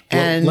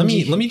 and let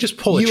me just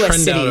pull a US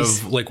trend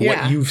cities. out of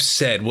what you've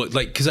said.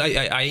 Because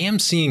I am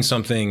seeing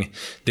something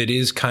that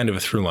is kind of a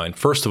through line.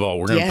 First of all,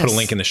 we're going to put a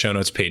link in the show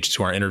notes page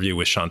to our interview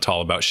with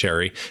Chantal about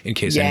sherry, in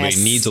case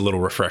anybody needs a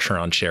little refresher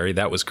on sherry.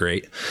 That was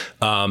great.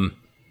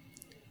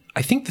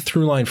 I think the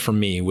through line for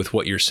me with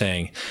what you're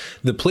saying,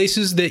 the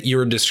places that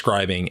you're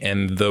describing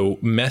and the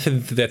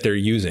method that they're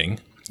using,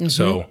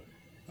 so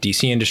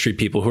DC industry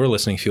people who are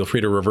listening, feel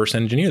free to reverse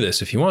engineer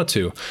this if you want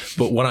to.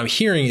 But what I'm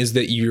hearing is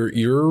that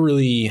you're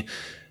really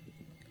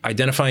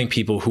identifying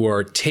people who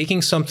are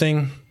taking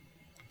something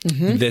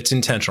that's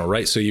intentional,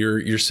 right? So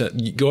you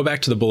go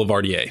back to the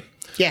Boulevardier.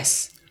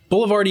 Yes.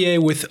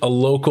 Boulevardier with a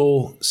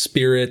local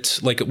spirit,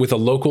 like with a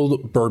local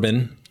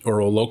bourbon or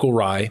a local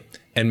rye,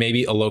 and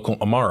maybe a local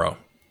Amaro.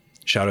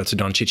 Shout out to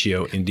Don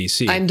Ciccio in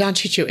DC. And Don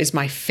Ciccio is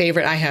my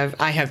favorite. I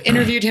have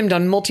interviewed him,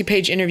 done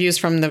multi-page interviews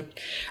from the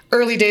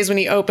early days when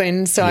he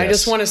opened. So I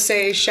just want to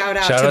say shout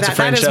out to that.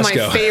 That is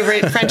my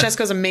favorite.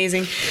 Francesco's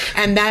amazing.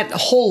 And that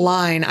whole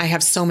line, I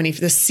have so many.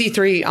 The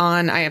C3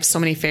 on, I have so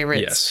many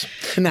favorites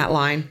in that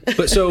line.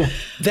 But so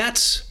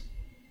that's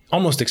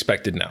almost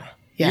expected now.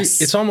 Yes.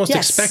 It's almost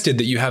expected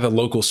that you have a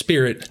local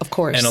spirit, of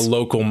course, and a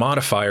local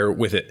modifier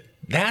with it.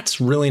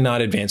 That's really not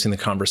advancing the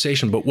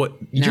conversation. But what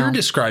you're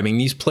describing,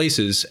 these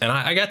places, and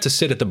I got to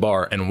sit at the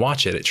bar and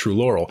watch it at True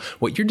Laurel.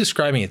 What you're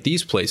describing at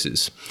these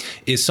places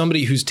is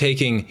somebody who's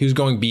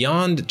going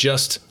beyond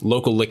just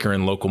local liquor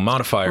and local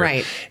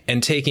modifier,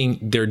 and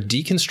they're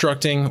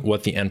deconstructing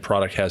what the end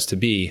product has to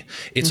be.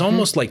 It's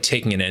almost like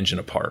taking an engine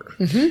apart.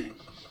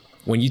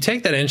 When you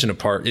take that engine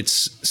apart,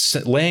 it's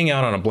laying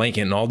out on a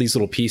blanket and all these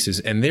little pieces,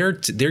 and they're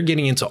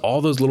getting into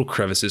all those little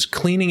crevices,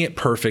 cleaning it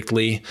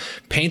perfectly,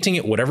 painting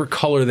it whatever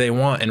color they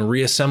want, and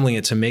reassembling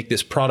it to make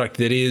this product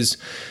that is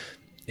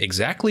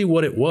exactly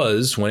what it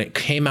was when it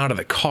came out of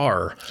the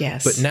car.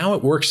 Yes. But now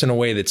it works in a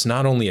way that's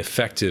not only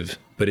effective,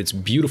 but it's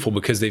beautiful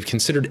because they've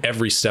considered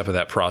every step of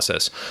that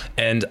process.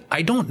 And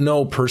I don't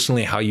know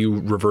personally how you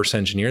reverse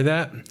engineer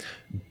that,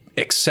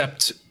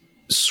 except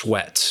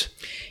sweat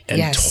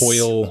and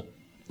toil,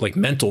 like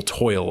mental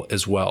toil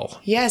as well.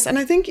 Yes. And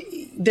I think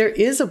there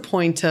is a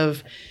point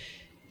of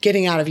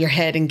getting out of your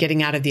head and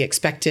getting out of the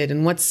expected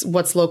and what's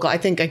local. I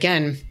think,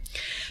 again,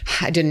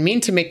 I didn't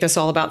mean to make this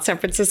all about San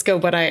Francisco,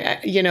 but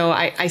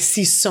I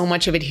see so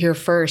much of it here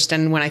first.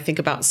 And when I think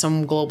about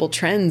some global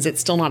trends,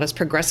 it's still not as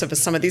progressive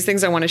as some of these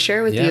things I want to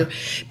share with you.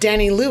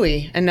 Danny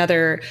Louie,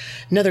 another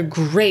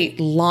great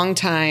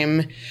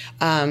longtime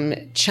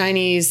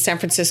Chinese San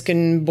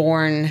Franciscan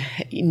born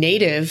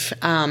native.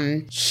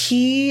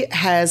 He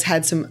has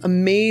had some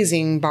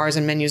amazing bars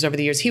and menus over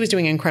the years. He was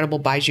doing incredible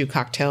baijiu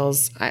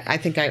cocktails. I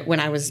think when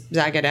I was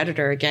Zagat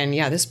editor again,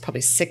 this is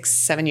probably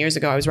 6-7 years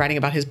ago, I was writing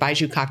about his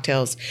baijiu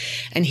cocktails.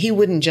 And he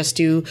wouldn't just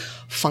do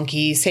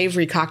funky,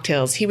 savory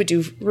cocktails. He would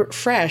do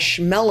fresh,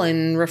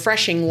 melon,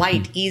 refreshing,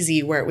 light,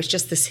 easy, where it was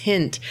just this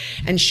hint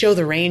and show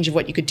the range of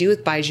what you could do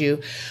with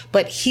baijiu.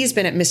 But he's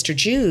been at Mr.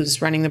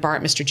 Ju's, running the bar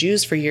at Mr.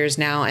 Ju's for years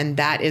now. And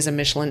that is a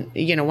Michelin,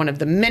 one of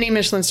the many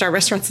Michelin star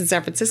restaurants in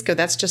San Francisco.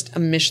 That's just a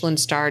Michelin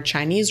star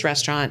Chinese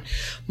restaurant,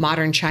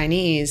 modern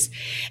Chinese.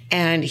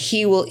 And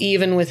he will,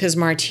 even with his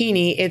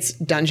martini, it's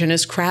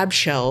Dungeness crab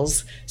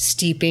shells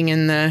steeping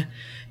in the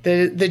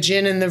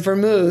gin and the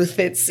vermouth.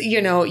 It's,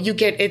 you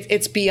get it.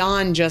 It's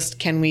beyond just,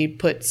 can we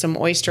put some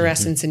oyster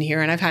essence in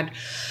here? And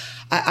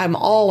I'm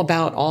all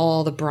about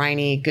all the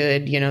briny,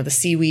 good, the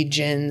seaweed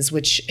gins,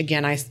 which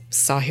again, I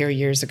saw here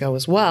years ago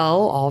as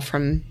well, all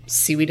from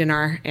seaweed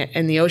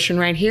in the ocean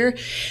right here.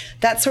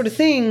 That sort of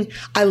thing.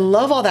 I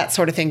love all that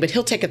sort of thing, but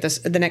he'll take it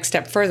the next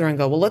step further and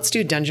go, well, let's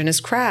do Dungeness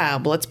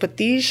crab. Let's put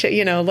these,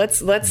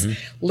 let's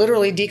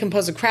literally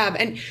decompose a crab.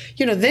 And,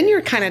 then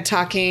you're kind of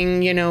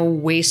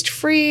talking, waste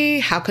free.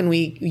 How can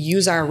we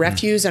use our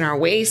refuse and our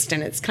waste?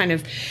 And it's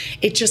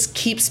it just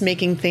keeps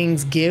making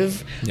things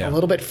give a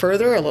little bit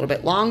further, a little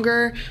bit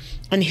longer.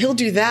 And he'll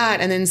do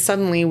that. And then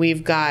suddenly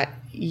we've got,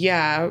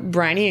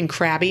 briny and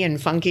crabby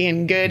and funky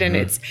and good, and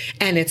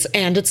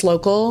it's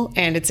local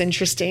and it's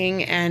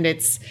interesting, and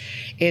it's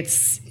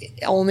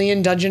only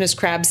indigenous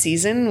crab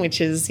season,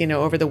 which is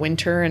over the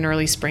winter and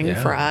early spring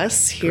for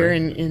us here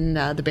in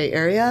the Bay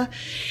Area.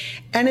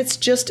 And it's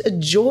just a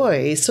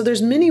joy. So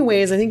there's many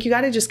ways. I think you got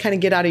to just kind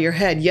of get out of your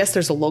head. Yes,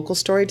 there's a local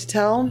story to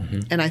tell.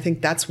 And I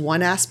think that's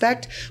one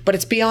aspect. But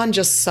it's beyond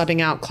just subbing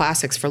out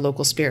classics for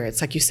local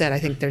spirits. Like you said, I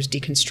think there's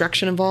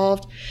deconstruction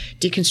involved.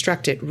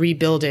 Deconstruct it,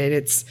 rebuild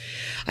it.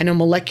 I know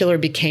molecular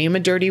became a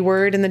dirty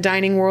word in the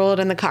dining world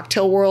and the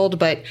cocktail world,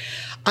 but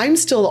I'm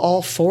still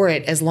all for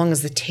it as long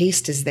as the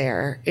taste is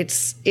there.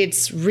 It's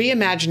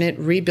reimagine it,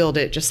 rebuild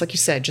it, just like you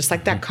said, just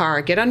like that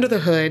car. Get under the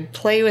hood,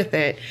 play with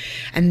it,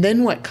 and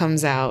then what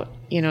comes out?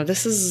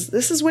 This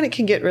is when it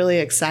can get really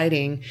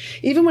exciting.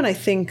 Even when I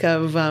think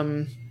of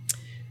roughly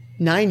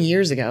 9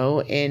 years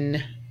ago,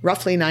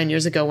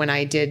 when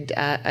I did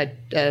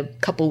a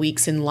couple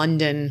weeks in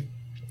London.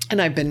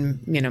 And I've been,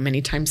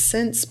 many times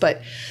since,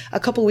 but a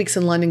couple weeks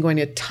in London going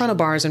to a ton of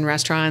bars and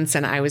restaurants.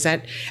 And I was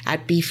at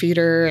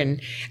Beefeater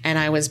and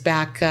I was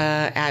back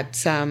at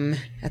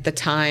the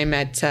time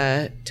at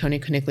Tony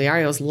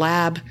Conigliaro's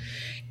lab.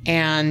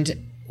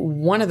 And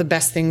one of the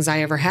best things I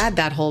ever had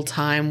that whole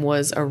time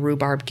was a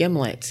rhubarb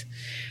gimlet.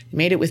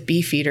 Made it with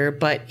Beefeater,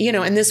 but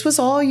and this was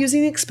all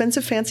using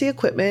expensive, fancy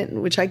equipment,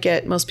 which I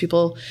get most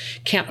people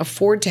can't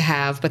afford to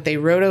have, but they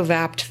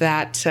rotovapped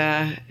that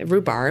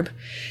rhubarb,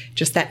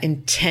 just that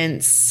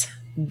intense,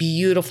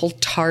 beautiful,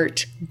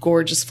 tart,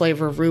 gorgeous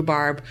flavor of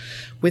rhubarb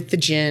with the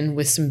gin,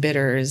 with some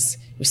bitters.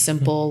 It was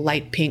simple,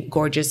 light pink,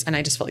 gorgeous, and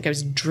I just felt like I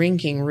was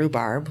drinking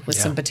rhubarb with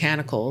some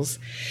botanicals.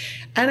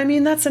 And I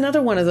mean, that's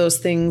another one of those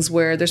things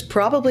where there's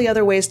probably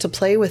other ways to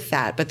play with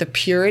that, but the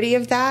purity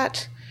of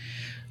that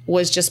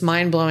was just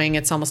mind-blowing.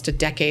 It's almost a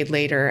decade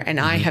later,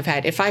 and I have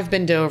had, if I've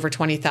been to over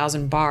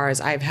 20,000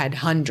 bars, I've had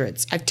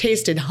hundreds. I've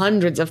tasted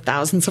hundreds of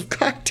thousands of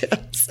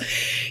cocktails,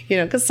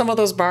 because some of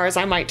those bars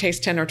I might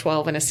taste 10 or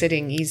 12 in a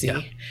sitting easy.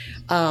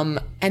 Yeah.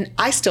 And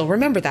I still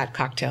remember that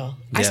cocktail.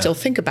 Yeah. I still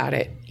think about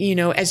it,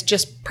 as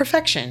just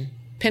perfection,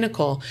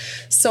 pinnacle.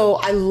 So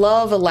I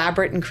love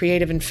elaborate and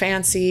creative and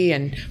fancy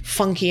and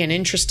funky and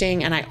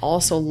interesting, and I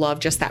also love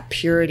just that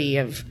purity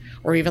of,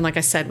 or even like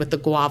I said, with the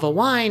guava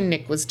wine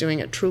Nick was doing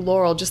at True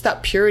Laurel, just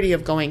that purity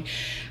of going,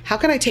 how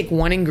can I take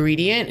one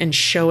ingredient and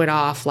show it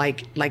off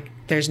like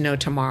there's no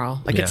tomorrow,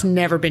 like it's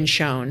never been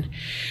shown.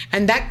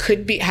 And that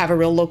could have a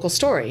real local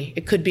story.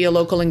 It could be a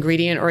local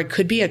ingredient, or it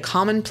could be a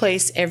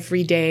commonplace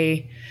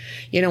everyday,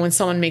 when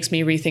someone makes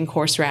me rethink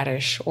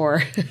horseradish or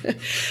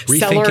Rethinking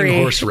celery.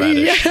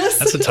 Horseradish. Yes.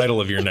 That's the title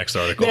of your next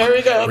article. There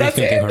we go. That's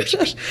Rethinking it.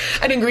 horseradish.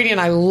 An ingredient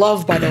I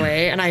love, by the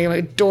way, and I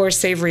adore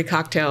savory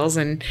cocktails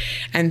and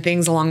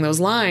things along those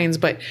lines.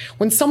 But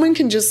when someone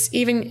can just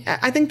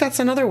I think that's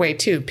another way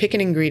too. Pick an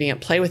ingredient,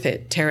 play with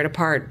it, tear it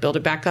apart, build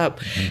it back up.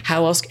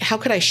 How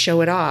could I show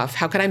it off?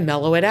 How could I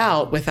mellow it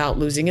out without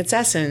losing its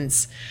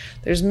essence?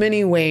 There's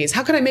many ways.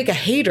 How could I make a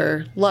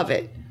hater love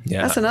it?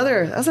 Yeah, that's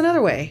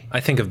another way. I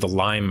think of the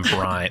lime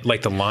brine,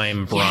 like the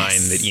lime brine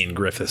that Ian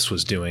Griffiths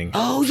was doing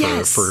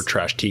for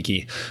Trash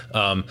Tiki.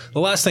 The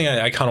last thing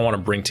I kind of want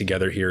to bring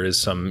together here is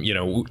some,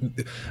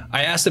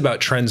 I asked about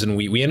trends, and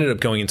we ended up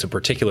going into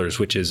particulars,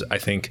 which is, I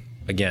think,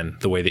 again,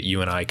 the way that you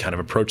and I kind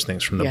of approach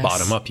things from the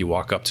bottom up. You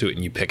walk up to it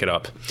and you pick it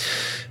up.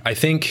 I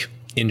think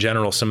in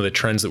general, some of the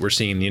trends that we're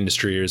seeing in the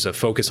industry is a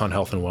focus on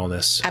health and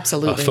wellness.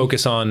 Absolutely. A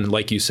focus on,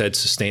 like you said,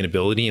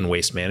 sustainability and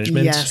waste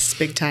management. Yes,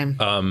 big time.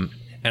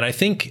 And I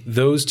think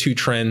those two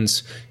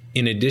trends,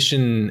 in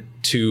addition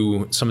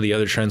to some of the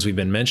other trends we've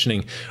been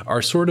mentioning,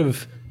 are sort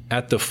of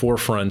at the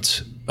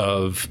forefront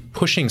of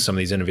pushing some of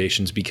these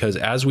innovations, because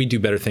as we do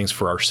better things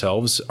for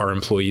ourselves, our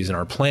employees, and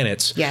our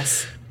planets,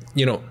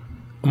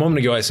 a moment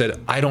ago I said,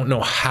 I don't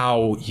know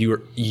how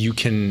you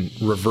can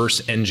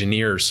reverse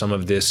engineer some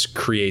of this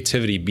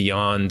creativity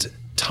beyond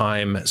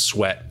time,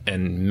 sweat,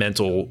 and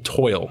mental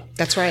toil.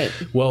 That's right.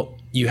 Well,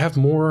 you have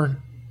more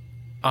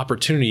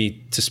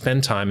opportunity to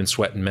spend time and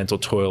sweat and mental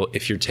toil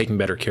if you're taking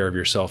better care of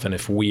yourself, and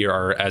if we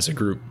are as a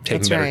group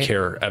taking better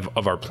care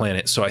of our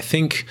planet. So I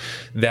think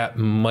that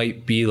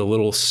might be the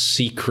little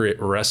secret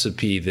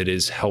recipe that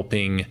is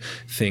helping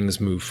things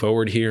move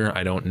forward here.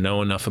 I don't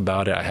know enough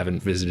about it. I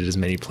haven't visited as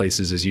many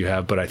places as you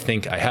have, but I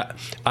think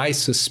I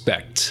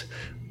suspect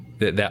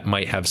that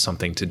might have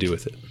something to do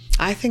with it.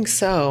 I think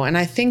so. And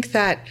I think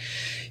that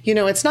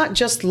it's not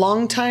just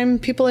long-time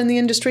people in the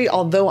industry,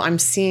 although I'm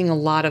seeing a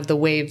lot of the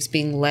waves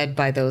being led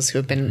by those who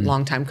have been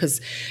long-time,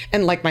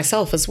 and like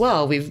myself as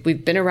well,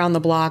 we've been around the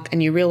block,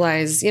 and you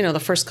realize, the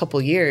first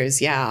couple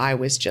years, I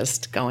was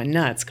just going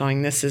nuts,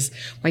 this is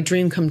my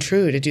dream come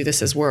true to do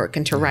this as work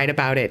and to write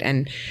about it,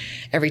 and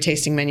every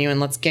tasting menu,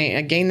 and let's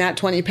gain that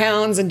 20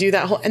 pounds and do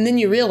that whole, and then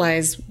you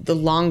realize the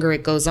longer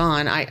it goes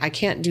on. I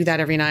can't do that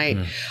every night.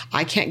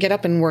 I can't get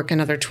up and work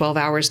another 12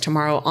 hours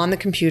tomorrow on the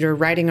computer,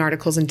 writing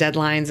articles and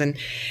deadlines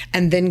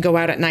and then go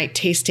out at night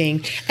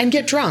tasting and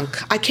get drunk.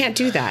 I can't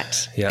do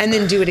that. Yeah. And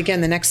then do it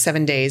again the next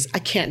 7 days. I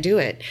can't do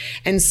it.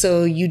 And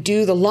so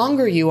the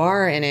longer you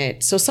are in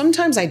it. So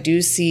sometimes I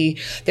do see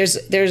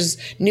there's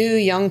new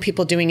young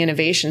people doing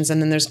innovations.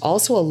 And then there's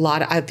also a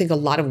lot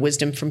of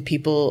wisdom from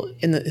people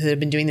that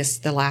have been doing this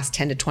the last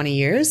 10 to 20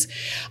 years.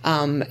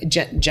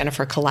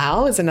 Jennifer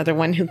Kalau is another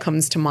one who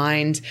comes to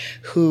mind,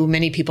 who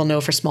many people know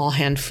for Small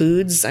Hand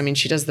Foods. I mean,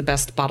 she does the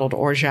best bottled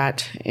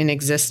orgeat in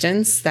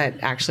existence that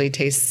actually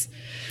tastes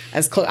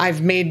as close.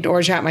 I've made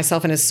orgeat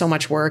myself, and it's so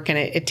much work, and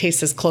it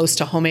tastes as close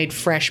to homemade,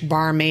 fresh,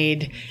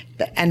 bar-made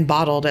and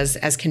bottled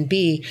as can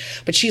be.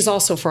 But she's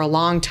also for a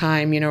long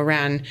time,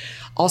 ran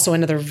also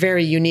another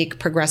very unique,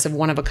 progressive,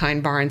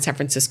 one-of-a-kind bar in San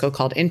Francisco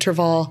called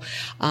Interval.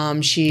 I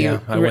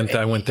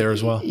went there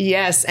as well.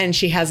 Yes, and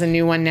she has a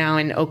new one now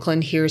in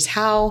Oakland. Here's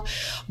How.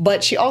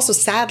 But she also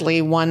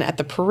sadly won at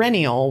the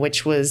Perennial,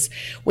 which was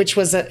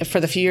for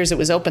the few years it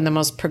was open, the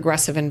most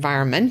progressive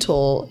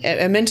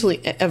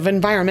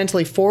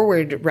environmentally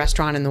forward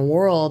restaurant in the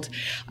world,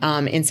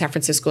 in San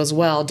Francisco as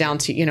well, down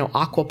to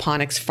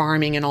aquaponics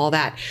farming and all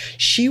that.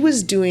 She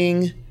was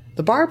doing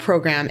the bar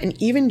program, and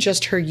even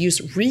just her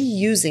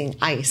reusing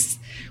ice,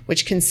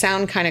 which can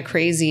sound kind of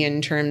crazy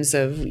in terms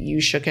of you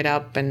shook it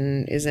up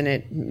and isn't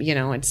it,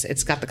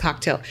 it's got the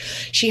cocktail.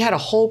 She had a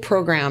whole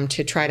program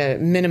to try to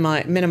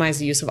minimize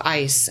the use of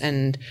ice,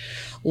 and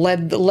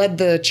led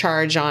the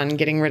charge on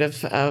getting rid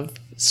of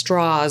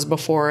straws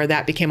before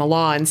that became a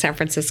law in San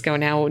Francisco.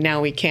 Now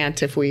we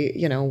can't if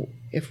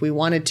we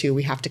wanted to.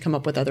 We have to come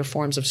up with other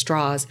forms of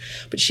straws.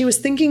 But she was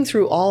thinking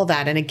through all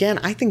that. And again,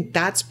 I think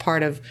that's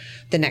part of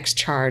the next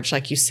charge,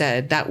 like you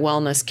said, that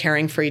wellness,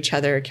 caring for each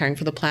other, caring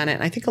for the planet.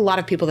 And I think a lot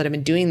of people that have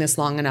been doing this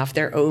long enough,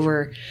 they're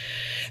over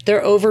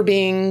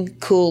being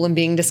cool and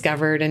being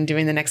discovered and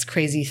doing the next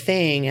crazy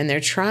thing. And they're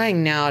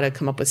trying now to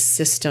come up with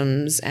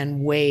systems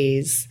and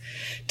ways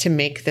to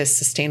make this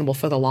sustainable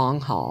for the long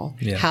haul.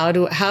 Yeah.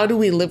 How do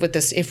we live with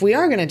this? If we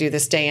are going to do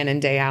this day in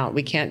and day out,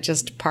 we can't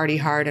just party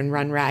hard and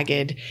run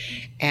ragged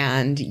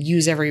and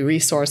use every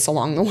resource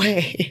along the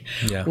way.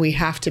 Yeah. We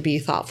have to be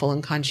thoughtful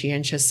and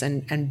conscientious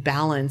and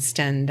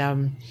balanced.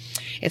 And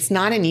it's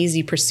not an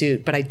easy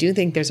pursuit, but I do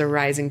think there's a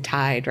rising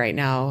tide right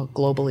now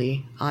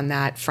globally on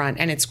that front.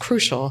 And it's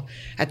crucial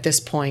at this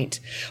point.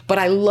 But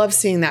I love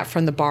seeing that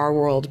from the bar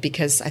world,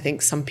 because I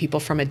think some people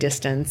from a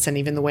distance, and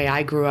even the way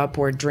I grew up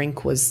where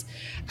drink was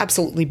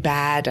absolutely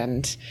bad.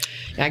 And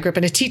I grew up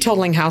in a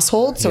teetotaling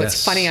household, so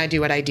It's funny I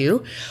do what I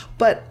do.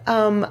 But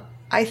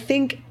I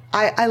think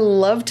I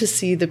love to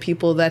see the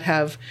people that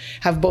have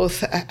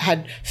both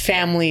had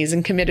families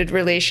and committed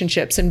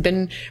relationships and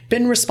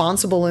been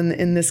responsible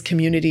in this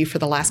community for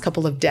the last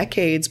couple of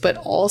decades, but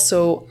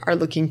also are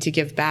looking to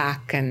give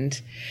back. And,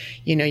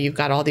 you've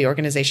got all the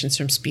organizations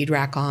from Speed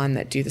Rack on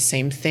that do the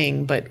same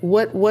thing. But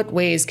what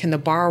ways can the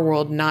bar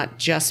world not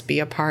just be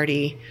a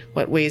party?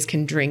 What ways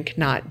can drink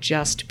not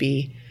just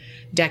be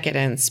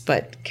decadence,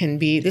 but can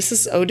be, this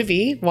is eau de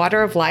vie,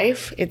 water of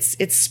life. It's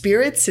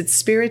spirits, it's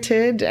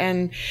spirited,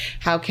 and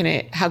how can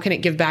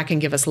it give back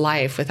and give us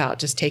life without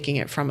just taking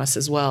it from us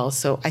as well?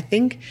 So I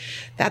think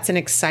that's an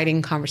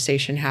exciting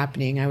conversation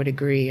happening. I would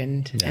agree,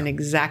 and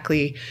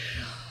exactly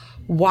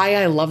why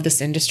I love this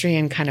industry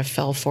and kind of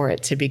fell for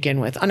it to begin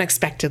with,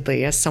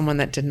 unexpectedly. As someone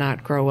that did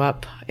not grow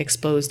up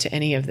exposed to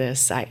any of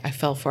this, I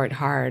fell for it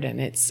hard, and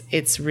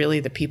it's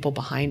really the people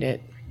behind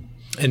it.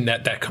 And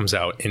that comes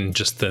out in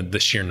just the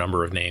sheer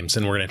number of names.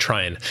 And we're going to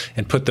try and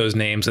put those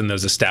names and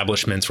those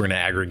establishments, we're going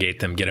to aggregate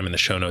them, get them in the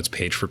show notes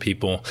page for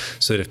people,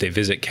 so that if they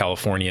visit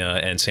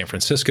California and San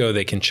Francisco,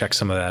 they can check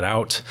some of that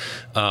out.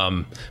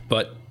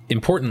 But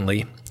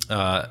importantly,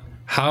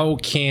 how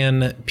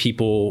can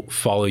people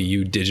follow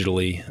you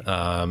digitally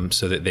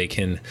so that they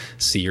can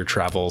see your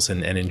travels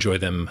and enjoy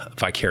them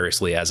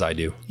vicariously as I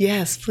do?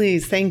 Yes,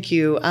 please. Thank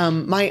you.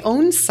 My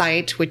own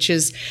site, which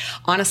is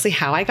honestly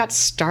how I got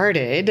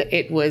started,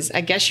 it was,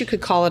 I guess you could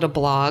call it a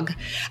blog.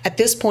 At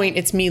this point,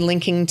 it's me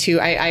linking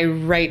to, I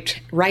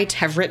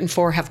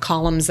have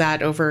columns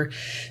at over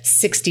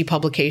 60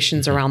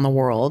 publications around the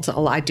world.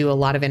 I do a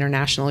lot of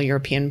international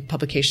European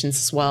publications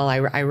as well.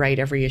 I write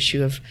every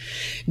issue of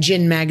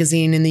Gin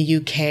Magazine in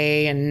the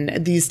UK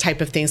and these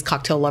type of things,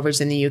 Cocktail Lovers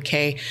in the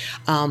UK,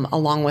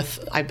 along with,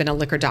 I've been a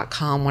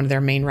liquor.com, one of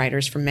their main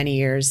writers for many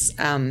years.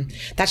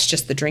 That's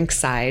just the drink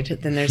side.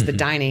 Then there's the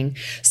dining.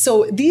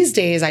 So these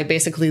days I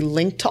basically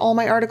link to all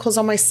my articles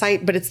on my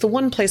site, but it's the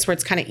one place where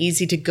it's kind of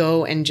easy to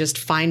go and just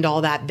find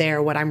all that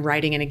there, what I'm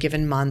writing in a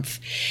given month.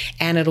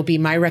 And it'll be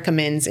my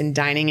recommends in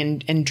dining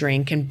and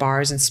drink and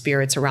bars and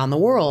spirits around the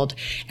world.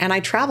 And I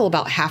travel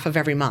about half of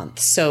every month.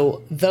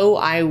 So though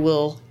I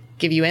will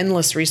give you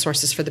endless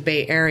resources for the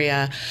Bay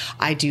Area,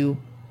 I do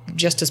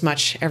just as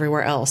much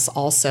everywhere else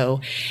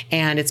also.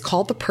 And it's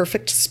called The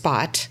Perfect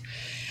Spot.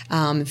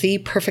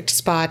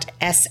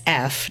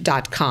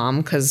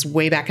 theperfectspotsf.com, because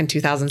way back in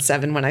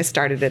 2007 when I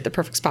started it, the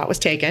perfect spot was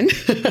taken.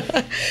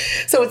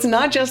 So it's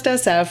not just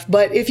SF,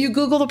 but if you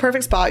Google the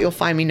perfect spot, you'll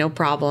find me, no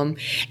problem.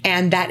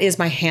 And that is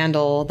my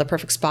handle. The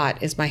perfect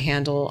spot is my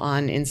handle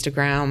on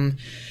Instagram,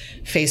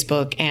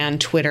 Facebook,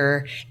 and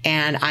Twitter.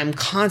 And I'm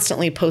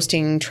constantly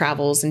posting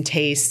travels and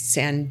tastes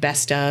and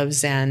best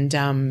ofs and,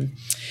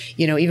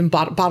 even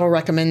bottle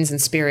recommends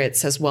and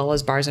spirits, as well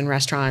as bars and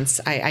restaurants.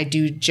 I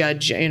do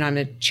judge, I'm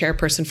a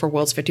chairperson for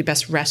World's 50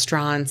 Best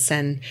Restaurants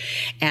and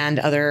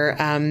other,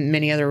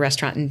 many other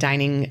restaurant and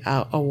dining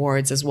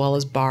awards, as well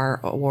as bar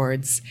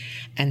awards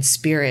and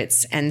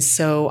spirits. And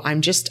so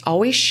I'm just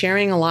always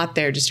sharing a lot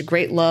there, just a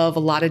great love, a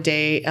lot of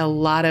day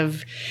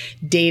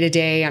to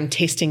day. I'm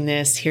tasting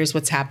this. Here's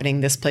what's happening.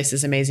 This place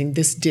is amazing.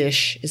 This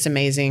dish is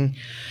amazing.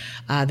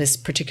 This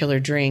particular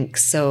drink.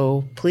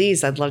 So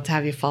please, I'd love to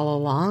have you follow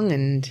along,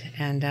 and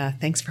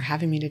thanks for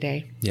having me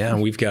today. Yeah,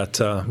 we've got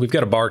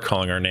a bar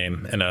calling our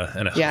name and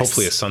yes.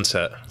 Hopefully a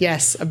sunset.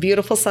 Yes, a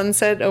beautiful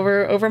sunset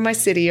over my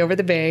city, over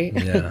the bay.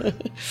 Yeah.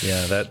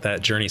 That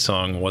Journey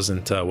song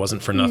wasn't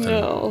for nothing.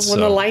 No, when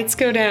the lights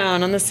go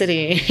down on the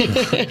city.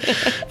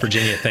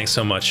 Virginia, thanks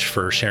so much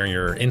for sharing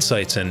your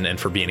insights and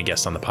for being a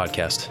guest on the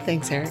podcast.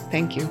 Thanks, Eric.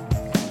 Thank you.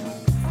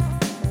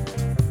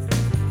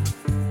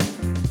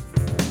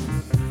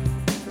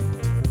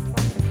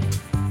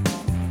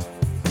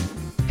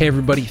 Hey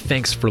everybody,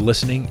 thanks for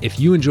listening. If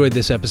you enjoyed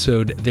this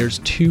episode, there's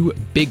two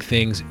big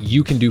things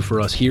you can do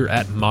for us here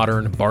at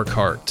Modern Bar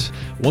Cart.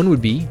 One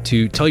would be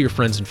to tell your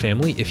friends and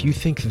family if you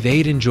think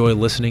they'd enjoy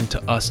listening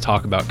to us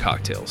talk about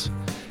cocktails.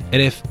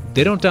 And if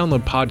they don't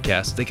download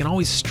podcasts, they can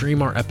always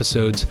stream our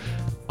episodes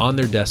on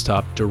their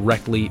desktop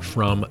directly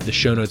from the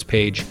show notes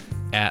page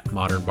at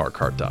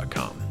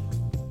modernbarcart.com.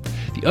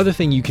 The other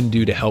thing you can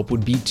do to help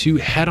would be to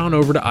head on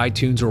over to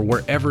iTunes or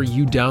wherever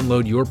you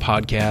download your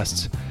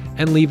podcasts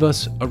and leave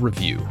us a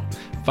review.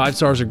 5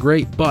 stars are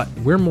great, but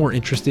we're more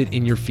interested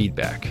in your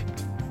feedback.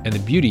 And the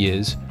beauty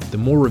is, the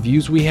more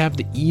reviews we have,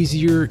 the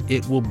easier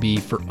it will be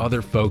for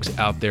other folks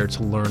out there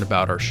to learn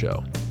about our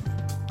show.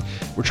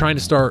 We're trying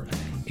to start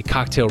a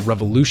cocktail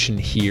revolution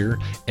here,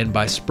 and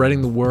by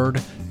spreading the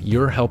word,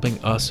 you're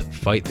helping us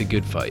fight the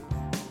good fight.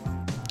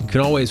 You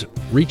can always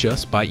reach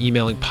us by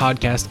emailing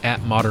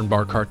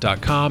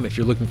podcast@modernbarcart.com if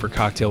you're looking for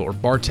cocktail or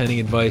bartending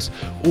advice,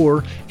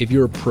 or if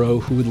you're a pro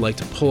who would like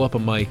to pull up a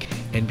mic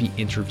and be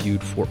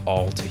interviewed for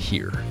all to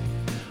hear.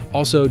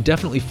 Also,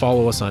 definitely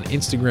follow us on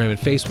Instagram and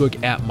Facebook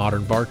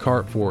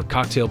 @modernbarcart for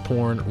cocktail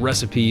porn,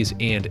 recipes,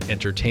 and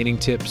entertaining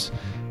tips.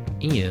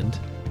 And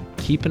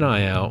keep an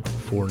eye out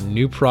for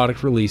new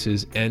product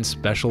releases and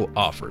special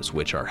offers,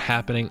 which are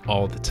happening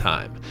all the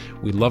time.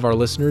 We love our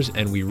listeners,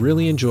 and we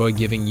really enjoy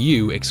giving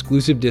you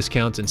exclusive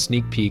discounts and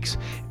sneak peeks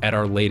at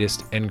our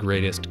latest and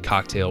greatest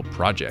cocktail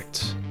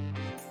projects.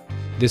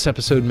 This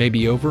episode may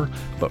be over,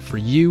 but for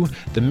you,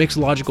 the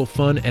mixological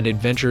fun and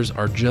adventures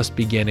are just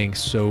beginning,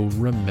 so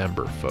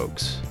remember,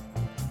 folks,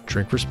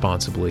 drink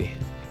responsibly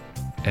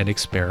and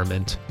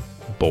experiment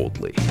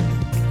boldly.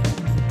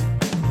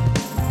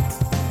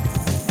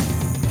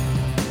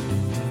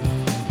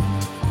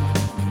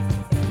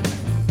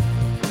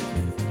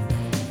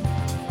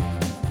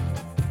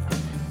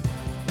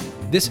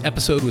 This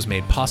episode was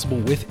made possible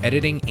with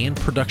editing and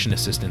production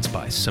assistance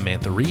by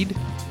Samantha Reed,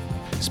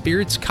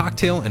 spirits,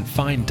 cocktail, and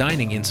fine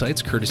dining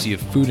insights courtesy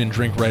of food and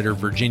drink writer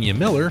Virginia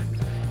Miller,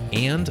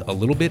 and a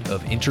little bit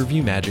of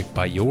interview magic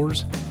by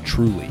yours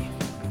truly.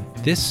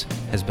 This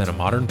has been a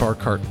Modern Bar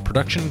Cart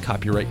production,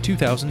 copyright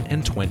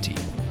 2020.